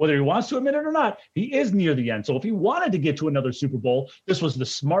end. Whether he wants to admit it or not, he is near the end. So if he wanted to get to another Super Bowl, this was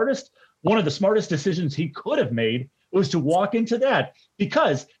one of the smartest decisions he could have made, was to walk into that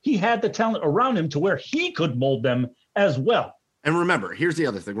because he had the talent around him to where he could mold them as well. And remember, here's the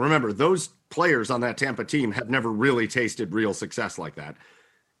other thing. Remember, those players on that Tampa team have never really tasted real success like that.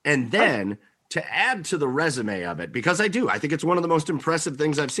 And then to add to the resume of it, because I think it's one of the most impressive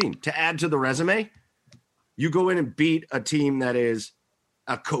things I've seen. To add to the resume, you go in and beat a team that is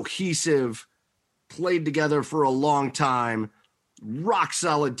a cohesive, played together for a long time, rock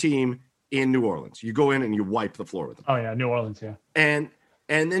solid team in New Orleans. You go in and you wipe the floor with them. Oh yeah, New Orleans, yeah. And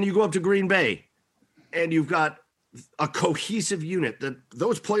then you go up to Green Bay and you've got a cohesive unit that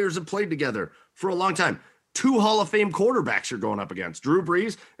those players have played together for a long time. 2 Hall of Fame quarterbacks you're going up against, Drew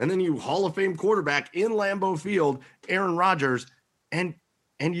Brees, and then you Hall of Fame quarterback in Lambeau Field, Aaron Rodgers, and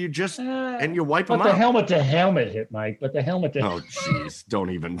you just and you wipe them out. But the helmet to helmet hit, Mike. But the helmet to oh jeez,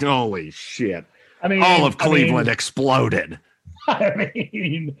 don't even. Holy shit! I mean, all of Cleveland exploded. I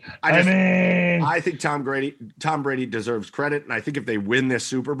think Tom Brady deserves credit, and I think if they win this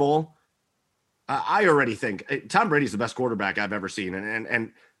Super Bowl, I already think Tom Brady's the best quarterback I've ever seen,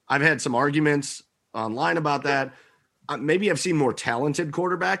 and I've had some arguments online about that. Maybe I've seen more talented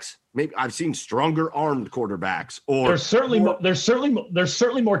quarterbacks. Maybe I've seen stronger armed quarterbacks. Or there's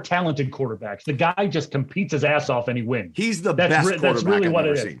certainly more talented quarterbacks. The guy just competes his ass off and he wins. He's the best quarterback that's really I've what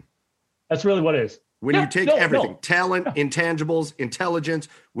ever it is. seen. That's really what it is. When you take everything, talent, intangibles, intelligence,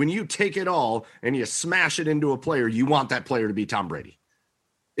 when you take it all and you smash it into a player, you want that player to be Tom Brady.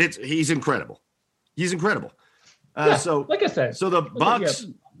 He's incredible. He's incredible. So, like I said, so the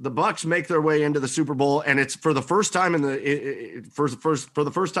Bucs make their way into the Super Bowl, and it's for the first time for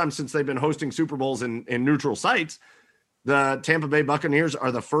the first time since they've been hosting Super Bowls in neutral sites. The Tampa Bay Buccaneers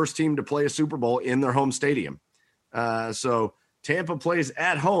are the first team to play a Super Bowl in their home stadium. So Tampa plays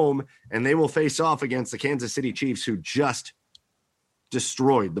at home, and they will face off against the Kansas City Chiefs, who just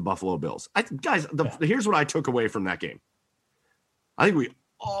destroyed the Buffalo Bills. Here's what I took away from that game. I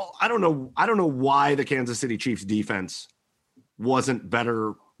don't know why the Kansas City Chiefs defense wasn't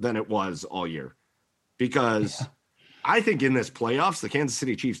better than it was all year, because I think in this playoffs, the Kansas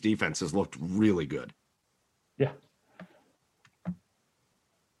City Chiefs defense has looked really good. Yeah.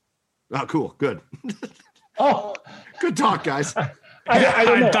 Oh, cool. Good. Oh, good talk, guys. I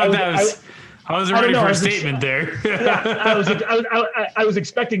don't know. I thought I was ready for a statement there. I was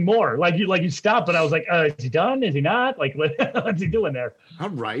expecting more. Like you stopped, but I was like, is he done? Is he not? Like, what's he doing there? All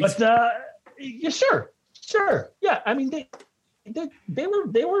right. But yeah, sure. Yeah, I mean they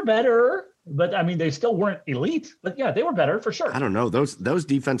were better, but I mean they still weren't elite. But yeah, they were better for sure. I don't know, those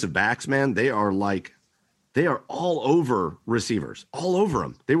defensive backs, man. They are all over receivers, all over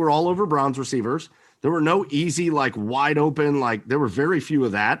them. They were all over Browns receivers. There were no easy, like wide open, like there were very few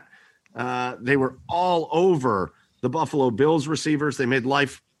of that. They were all over the Buffalo Bills receivers. They made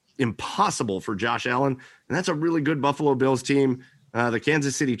life impossible for Josh Allen, and that's a really good Buffalo Bills team. The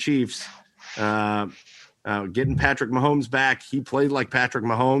Kansas City Chiefs getting Patrick Mahomes back. He played like Patrick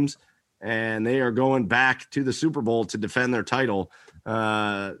Mahomes, and they are going back to the Super Bowl to defend their title.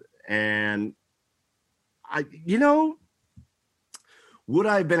 And would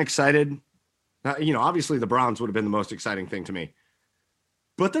I have been excited? Obviously the Browns would have been the most exciting thing to me.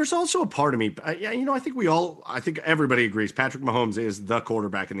 But there's also a part of me, I think everybody agrees Patrick Mahomes is the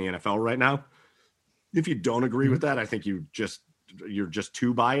quarterback in the NFL right now. If you don't agree with that, I think you're just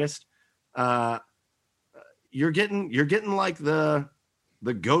too biased. You're getting like the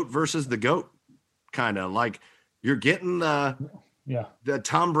GOAT versus the GOAT, kind of like you're getting the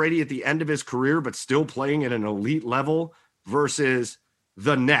Tom Brady at the end of his career, but still playing at an elite level versus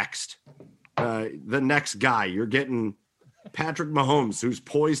the next the next guy. You're getting Patrick Mahomes, who's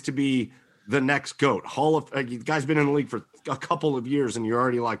poised to be the next GOAT. The guy's been in the league for a couple of years, and you're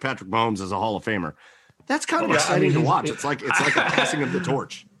already like Patrick Mahomes as a Hall of Famer. That's kind of exciting to watch. It's like a passing of the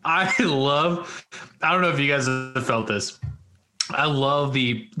torch. I don't know if you guys have felt this. I love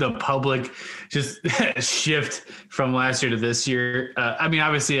the public just shift from last year to this year.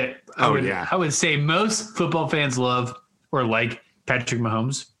 Obviously, I would say most football fans love or like Patrick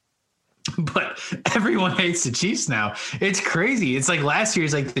Mahomes, but everyone hates the Chiefs now. It's crazy. It's like last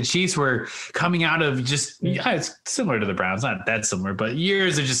year's like the Chiefs were coming out of it's similar to the Browns, not that similar, but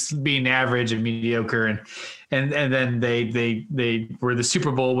years of just being average and mediocre, and then they were the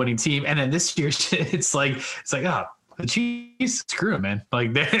Super Bowl winning team, and then this year it's like the Chiefs, screw them, man.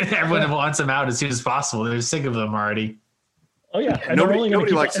 Like everyone wants them out as soon as possible. They're sick of them already. Oh yeah, and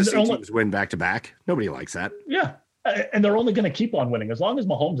nobody likes to see teams win back to back. Nobody likes that. Yeah. And they're only going to keep on winning. As long as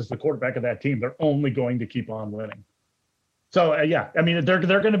Mahomes is the quarterback of that team, they're only going to keep on winning. So, they're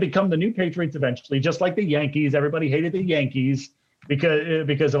going to become the new Patriots eventually, just like the Yankees. Everybody hated the Yankees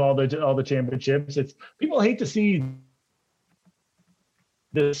because of all the championships. People hate to see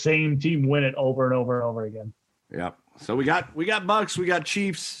the same team win it over and over and over again. Yeah. So we got Bucks, we got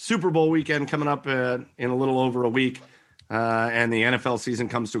Chiefs, Super Bowl weekend coming up in a little over a week, and the NFL season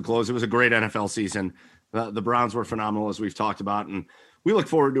comes to a close. It was a great NFL season. The Browns were phenomenal, as we've talked about, and we look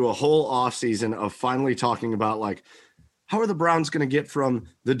forward to a whole offseason of finally talking about, like, how are the Browns going to get from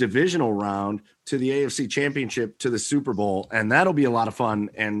the divisional round to the AFC Championship to the Super Bowl, and that'll be a lot of fun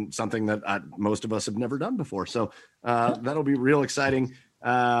and something that most of us have never done before. So that'll be real exciting.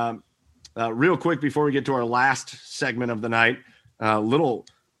 Real quick before we get to our last segment of the night, a little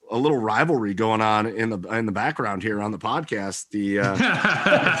rivalry going on in the background here on the podcast. The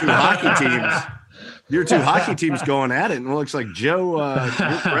two hockey teams. Your two hockey teams going at it, and it looks like Joe, your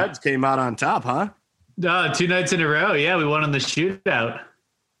Preds came out on top, huh? 2 nights in a row. Yeah, we won in the shootout.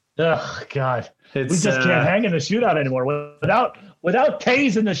 Oh God, we just can't hang in the shootout anymore. Without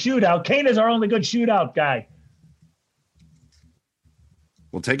Taze in the shootout, Kane is our only good shootout guy.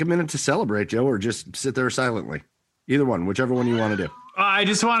 Well, take a minute to celebrate, Joe, or just sit there silently. Either one, whichever one you want to do. I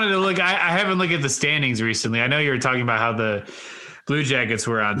just wanted to look. I haven't looked at the standings recently. I know you were talking about how the Blue Jackets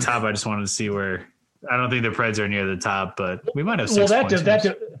were on top. I just wanted to see where. I don't think the Preds are near the top, but we might have 6 points.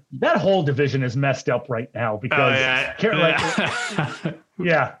 That whole division is messed up right now because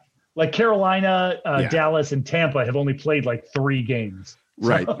like Carolina, Dallas, and Tampa have only played like 3 games.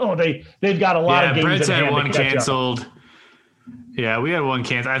 Right. So they've got a lot of games. Preds had one canceled. Yeah, we had one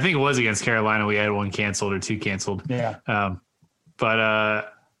canceled. I think it was against Carolina. We had one canceled or 2 canceled. Yeah. Honestly,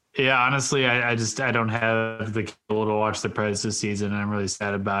 I don't have the cable to watch the Preds this season, and I'm really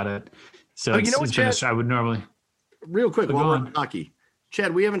sad about it. So Chad, I would normally. Real quick, while we're on hockey,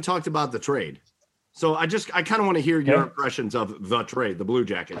 Chad, we haven't talked about the trade. So I kind of want to hear your impressions of the trade, the Blue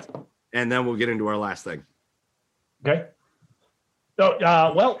Jackets, and then we'll get into our last thing. Okay. So,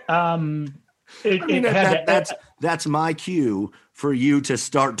 that's my cue for you to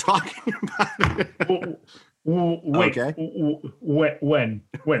start talking about it. Wait, okay. When?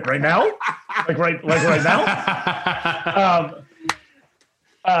 Right now? like right now?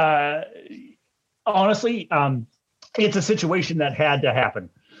 Honestly, it's a situation that had to happen.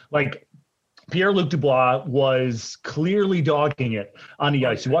 Like Pierre-Luc Dubois was clearly dogging it on the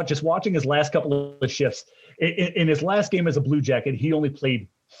ice. Just watching his last couple of shifts. In his last game as a Blue Jacket, he only played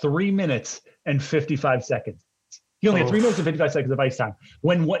 3 minutes and 55 seconds. He only had 3 minutes and 55 seconds of ice time.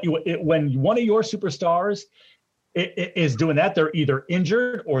 When one of your superstars is doing that, they're either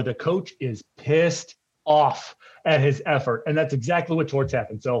injured or the coach is pissed off at his effort. And that's exactly what Torts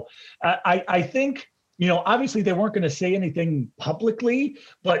happened. So I think, obviously they weren't going to say anything publicly,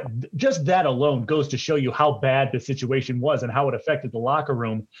 but just that alone goes to show you how bad the situation was and how it affected the locker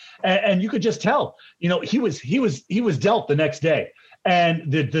room. And you could just tell, he was dealt the next day.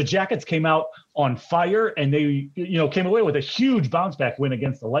 And the Jackets came out on fire, and they, came away with a huge bounce back win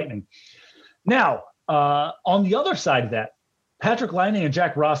against the Lightning. Now, on the other side of that, Patrick Laine and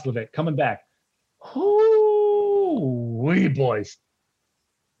Jack Roslovic coming back. Whoo-wee, boys.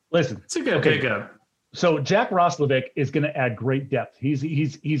 Listen. It's a good pickup. So Jack Roslovic is going to add great depth. He's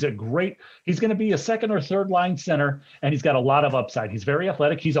going to be a second or third line center, and he's got a lot of upside. He's very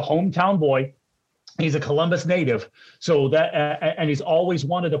athletic. He's a hometown boy. He's a Columbus native. So that, and he's always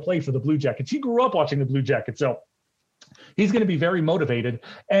wanted to play for the Blue Jackets. He grew up watching the Blue Jackets. So he's going to be very motivated.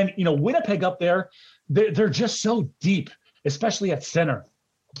 And, Winnipeg up there, they're just so deep, especially at center.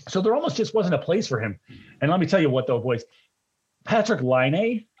 So there almost just wasn't a place for him. And let me tell you what, though, boys, Patrick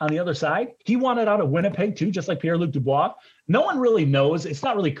Laine on the other side, he wanted out of Winnipeg too, just like Pierre-Luc Dubois. No one really knows. It's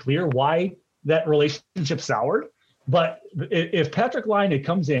not really clear why that relationship soured. But if Patrick Laine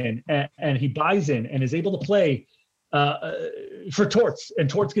comes in and he buys in and is able to play for Torts, and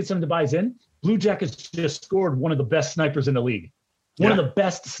Torts gets him to buy in, Blue Jackets just scored one of the best snipers in the league. One of the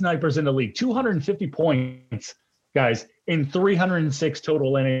best snipers in the league. 250 points, guys, in 306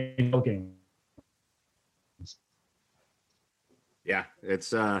 total NHL games. Yeah, it's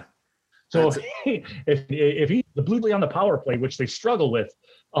so if he the Blue Jays on the power play, which they struggle with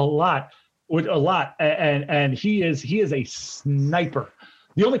a lot, and he is a sniper.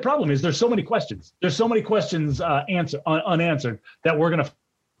 The only problem is there's so many questions. There's so many questions unanswered that we're going to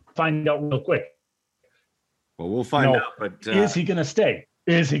find out real quick. Well, we'll find out. But is he going to stay?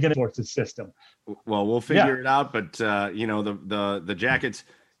 Is he going to force his system? Well, we'll figure it out. But the Jackets.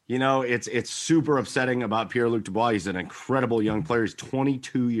 It's super upsetting about Pierre-Luc Dubois. He's an incredible young player. He's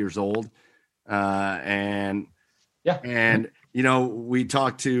 22 years old, and we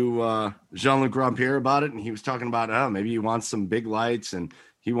talked to Jean-Luc Grandpierre about it, and he was talking about maybe he wants some big lights and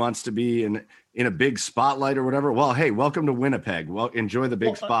he wants to be in a big spotlight or whatever. Well, hey, welcome to Winnipeg. Well, enjoy the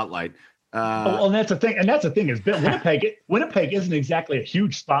big spotlight. And that's the thing. And that's the thing is Winnipeg isn't exactly a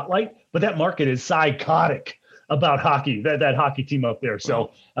huge spotlight, but that market is psychotic about hockey, that hockey team up there.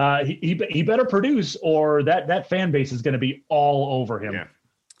 So he better produce, or that fan base is going to be all over him. Yeah.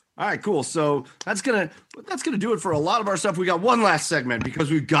 All right, cool. So that's gonna do it for a lot of our stuff. We got one last segment because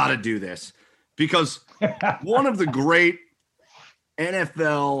we've got to do this, because one of the great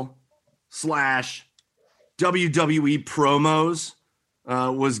NFL/WWE promos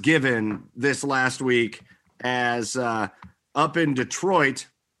was given this last week as up in Detroit.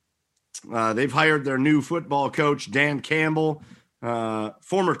 They've hired their new football coach, Dan Campbell,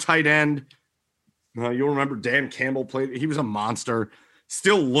 former tight end. You'll remember Dan Campbell played. He was a monster,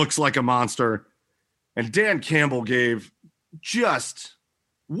 still looks like a monster. And Dan Campbell gave just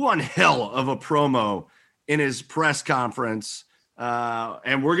one hell of a promo in his press conference.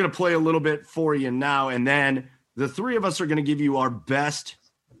 And we're going to play a little bit for you now. And then the three of us are going to give you our best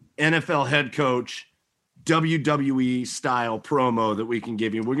NFL head coach WWE style promo that we can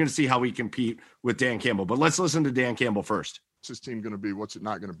give you. We're going to see how we compete with Dan Campbell, but let's listen to Dan Campbell first. What's this team going to be? What's it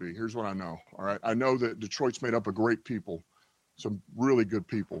not going to be? Here's what I know. All right. I know that Detroit's made up of great people, some really good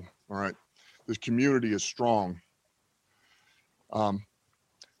people. All right. This community is strong.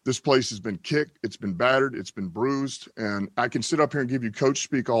 This place has been kicked. It's been battered. It's been bruised. And I can sit up here and give you coach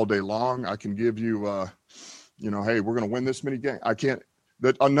speak all day long. I can give you, hey, we're going to win this many games. I can't.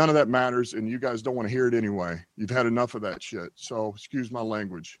 None of that matters, and you guys don't want to hear it anyway. You've had enough of that shit. So excuse my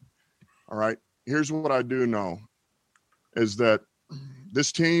language. All right. Here's what I do know is that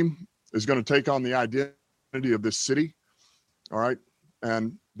this team is going to take on the identity of this city. All right.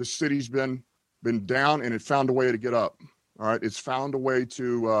 And this city's been down, and it found a way to get up. All right. It's found a way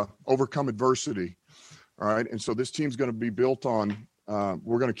to overcome adversity. All right. And so this team's going to be built on,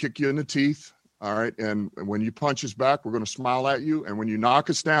 we're going to kick you in the teeth. All right. And when you punch us back, we're going to smile at you. And when you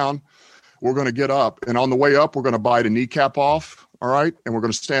knock us down, we're going to get up. And on the way up, we're going to bite a kneecap off. All right. And we're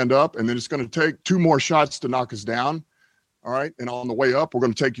going to stand up. And then it's going to take 2 more shots to knock us down. All right. And on the way up, we're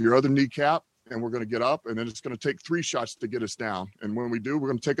going to take your other kneecap, and we're going to get up. And then it's going to take 3 shots to get us down. And when we do, we're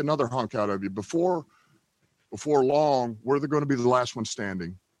going to take another hunk out of you. Before long, we're going to be the last one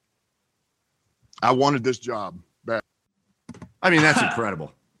standing. I wanted this job bad. I mean, that's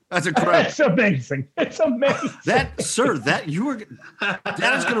incredible. That's incredible. It's amazing. It's amazing. That is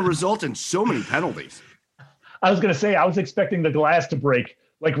going to result in so many penalties. I was going to say, I was expecting the glass to break,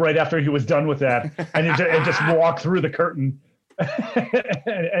 like right after he was done with that, and just walk through the curtain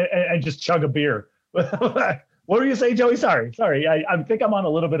and just chug a beer. What were you saying, Joey? Sorry. I think I'm on a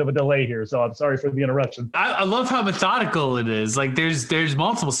little bit of a delay here, so I'm sorry for the interruption. I love how methodical it is. Like there's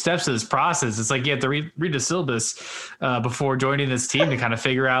multiple steps to this process. It's like you have to read the syllabus before joining this team to kind of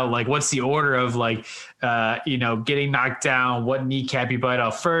figure out like what's the order of like getting knocked down, what kneecap you bite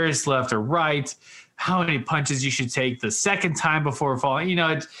off first, left or right, how many punches you should take the second time before falling.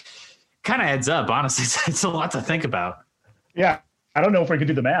 It kind of adds up. Honestly, it's a lot to think about. Yeah, I don't know if I could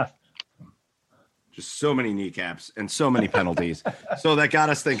do the math. Just so many kneecaps and so many penalties. So that got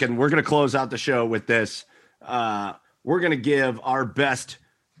us thinking, we're going to close out the show with this. We're going to give our best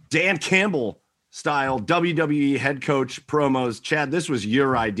Dan Campbell style WWE head coach promos. Chad, this was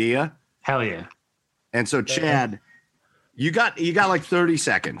your idea. Hell yeah. And so Chad, you got like 30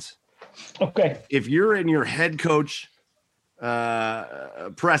 seconds. Okay. If you're in your head coach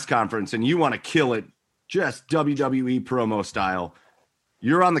press conference and you want to kill it, just WWE promo style,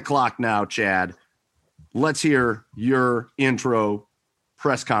 you're on the clock now, Chad. Let's hear your intro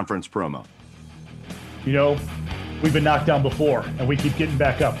press conference promo. We've been knocked down before, and we keep getting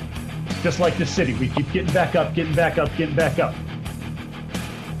back up. Just like the city, we keep getting back up, getting back up, getting back up.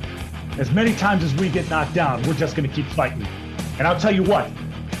 As many times as we get knocked down, we're just going to keep fighting. And I'll tell you what,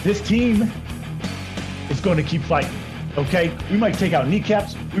 this team is going to keep fighting, okay? We might take out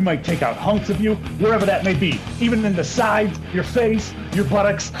kneecaps, we might take out hunks of you, wherever that may be. Even in the sides, your face, your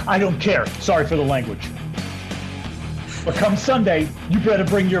buttocks, I don't care. Sorry for the language. But come Sunday, you better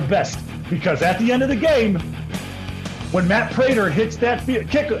bring your best, because at the end of the game, when Matt Prater hits that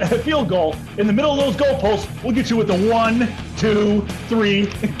field goal in the middle of those goalposts, we'll get you with the 1, 2, 3,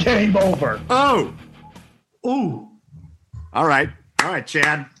 game over. Oh. Ooh. All right,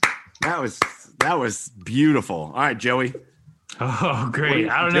 Chad. That was beautiful. All right, Joey. Oh, great.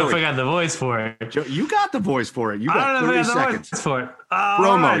 I don't know if I got the voice for it. You got the voice for it. You got 30 seconds. The voice for it.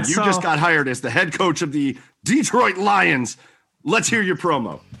 Promo. Right, you just got hired as the head coach of the Detroit Lions. Let's hear your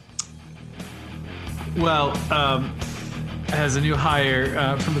promo. Well, as a new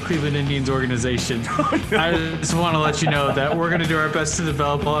hire from the Cleveland Indians organization, I just want to let you know that we're going to do our best to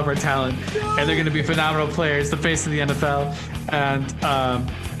develop all of our talent, and they're going to be phenomenal players, the face of the NFL, and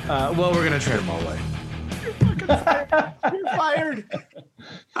well, we're going to trade them all away. You're fired.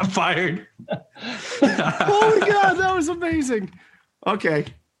 I'm fired. Holy God, that was amazing. Okay,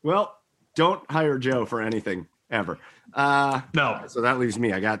 well, don't hire Joe for anything ever. No. So that leaves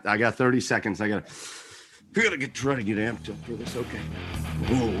me. I got 30 seconds. I gotta try to get amped up for this. Okay.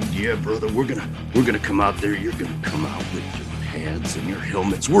 Oh yeah, brother. We're gonna come out there. You're gonna come out with your pads and your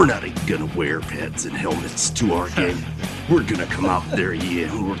helmets. We're not even gonna wear pads and helmets to our game. We're gonna come out there,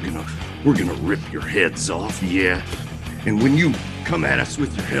 yeah. We're gonna rip your heads off, yeah. And when you come at us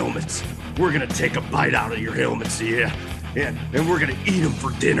with your helmets, we're gonna take a bite out of your helmets, yeah. And we're gonna eat them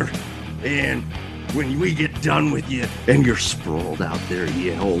for dinner. And when we get done with you and you're sprawled out there,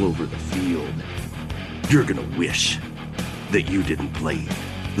 yeah, all over the field, you're gonna wish that you didn't play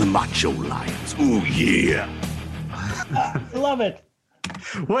the Macho Lions. Ooh, yeah. I love it.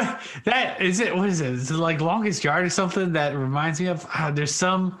 What is it? Is it like Longest Yard or something that reminds me of? There's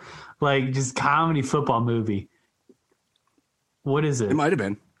some like just comedy football movie. What is it? It might have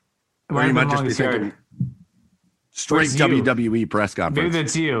been. Or you might just be thinking straight WWE press conference. Maybe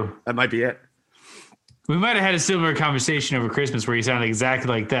that's you. That might be it. We might have had a similar conversation over Christmas where you sounded exactly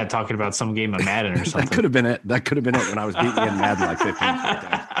like that, talking about some game of Madden or something. That could have been it. That could have been it when I was beating you in Madden like 15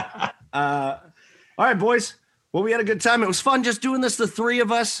 times. All right, boys. Well, we had a good time. It was fun just doing this, the three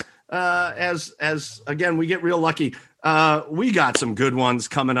of us. As again, we get real lucky. We got some good ones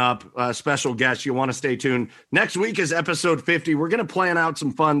coming up. Special guests. You want to stay tuned. Next week is episode 50. We're going to plan out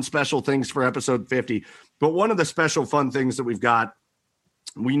some fun special things for episode 50. But one of the special fun things that we've got,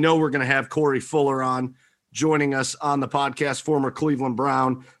 we know we're going to have Corey Fuller on joining us on the podcast, former Cleveland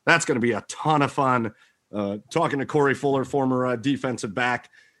Brown. That's going to be a ton of fun talking to Corey Fuller, former defensive back.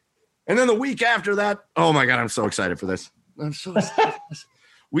 And then the week after that, oh my God, I'm so excited for this. I'm so excited.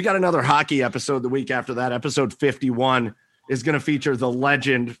 We got another hockey episode the week after that. Episode 51 is going to feature the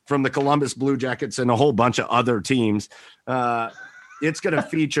legend from the Columbus Blue Jackets and a whole bunch of other teams. It's going to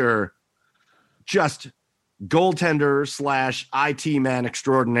feature just goaltender / IT man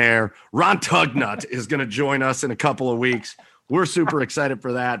extraordinaire. Ron Tugnut is going to join us in a couple of weeks. We're super excited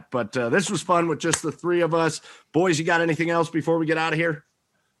for that. But this was fun with just the three of us. Boys, you got anything else before we get out of here?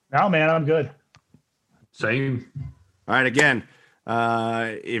 No, man, I'm good. Same. All right, again,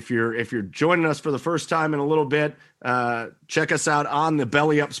 if you're joining us for the first time in a little bit, check us out on the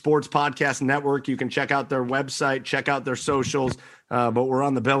Belly Up Sports Podcast Network. You can check out their website, check out their socials, but we're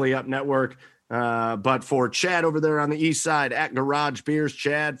on the Belly Up Network. But for Chad over there on the east side, at Garage Beers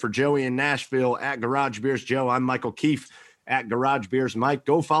Chad, for Joey in Nashville, at Garage Beers Joe, I'm Michael Keefe, at Garage Beers Mike.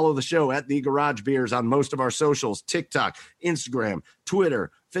 Go follow the show at The Garage Beers on most of our socials, TikTok, Instagram,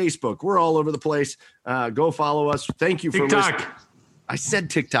 Twitter, Facebook. We're all over the place. Go follow us. Thank you for listening. I said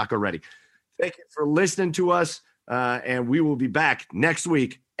TikTok already. Thank you for listening to us, and we will be back next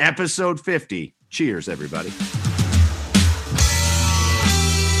week, episode 50. Cheers, everybody.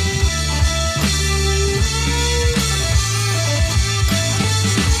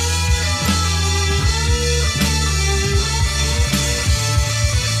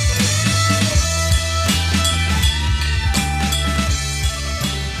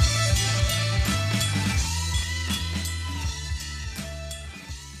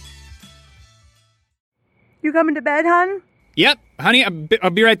 You coming to bed, hon? Yep, honey, I'll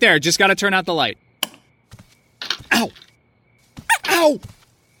be right there. Just gotta turn out the light. Ow! Ow!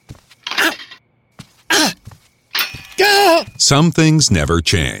 Ow! Ah! Gah! Some things never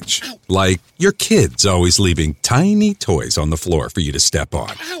change. Like your kids always leaving tiny toys on the floor for you to step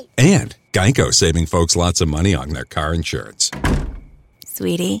on. Ow! And Geico saving folks lots of money on their car insurance.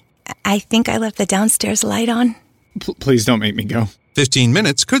 Sweetie, I think I left the downstairs light on. Please don't make me go. 15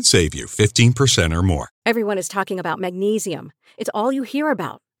 minutes could save you 15% or more. Everyone is talking about magnesium. It's all you hear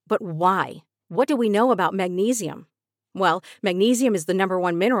about. But why? What do we know about magnesium? Well, magnesium is the number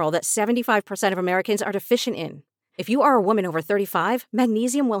one mineral that 75% of Americans are deficient in. If you are a woman over 35,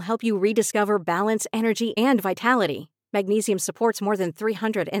 magnesium will help you rediscover balance, energy, and vitality. Magnesium supports more than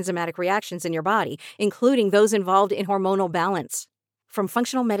 300 enzymatic reactions in your body, including those involved in hormonal balance. From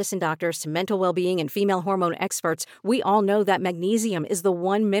functional medicine doctors to mental well-being and female hormone experts, we all know that magnesium is the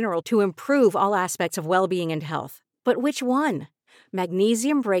one mineral to improve all aspects of well-being and health. But which one?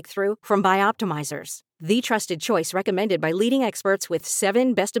 Magnesium Breakthrough from Bioptimizers, the trusted choice recommended by leading experts with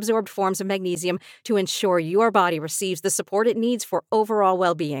 7 best-absorbed forms of magnesium to ensure your body receives the support it needs for overall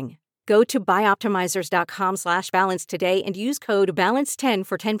well-being. Go to bioptimizers.com/balance today and use code BALANCE10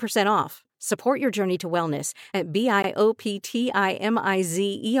 for 10% off. Support your journey to wellness at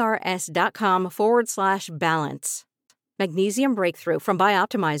bioptimizers.com/balance. Magnesium Breakthrough from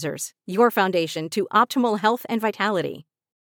Bioptimizers, your foundation to optimal health and vitality.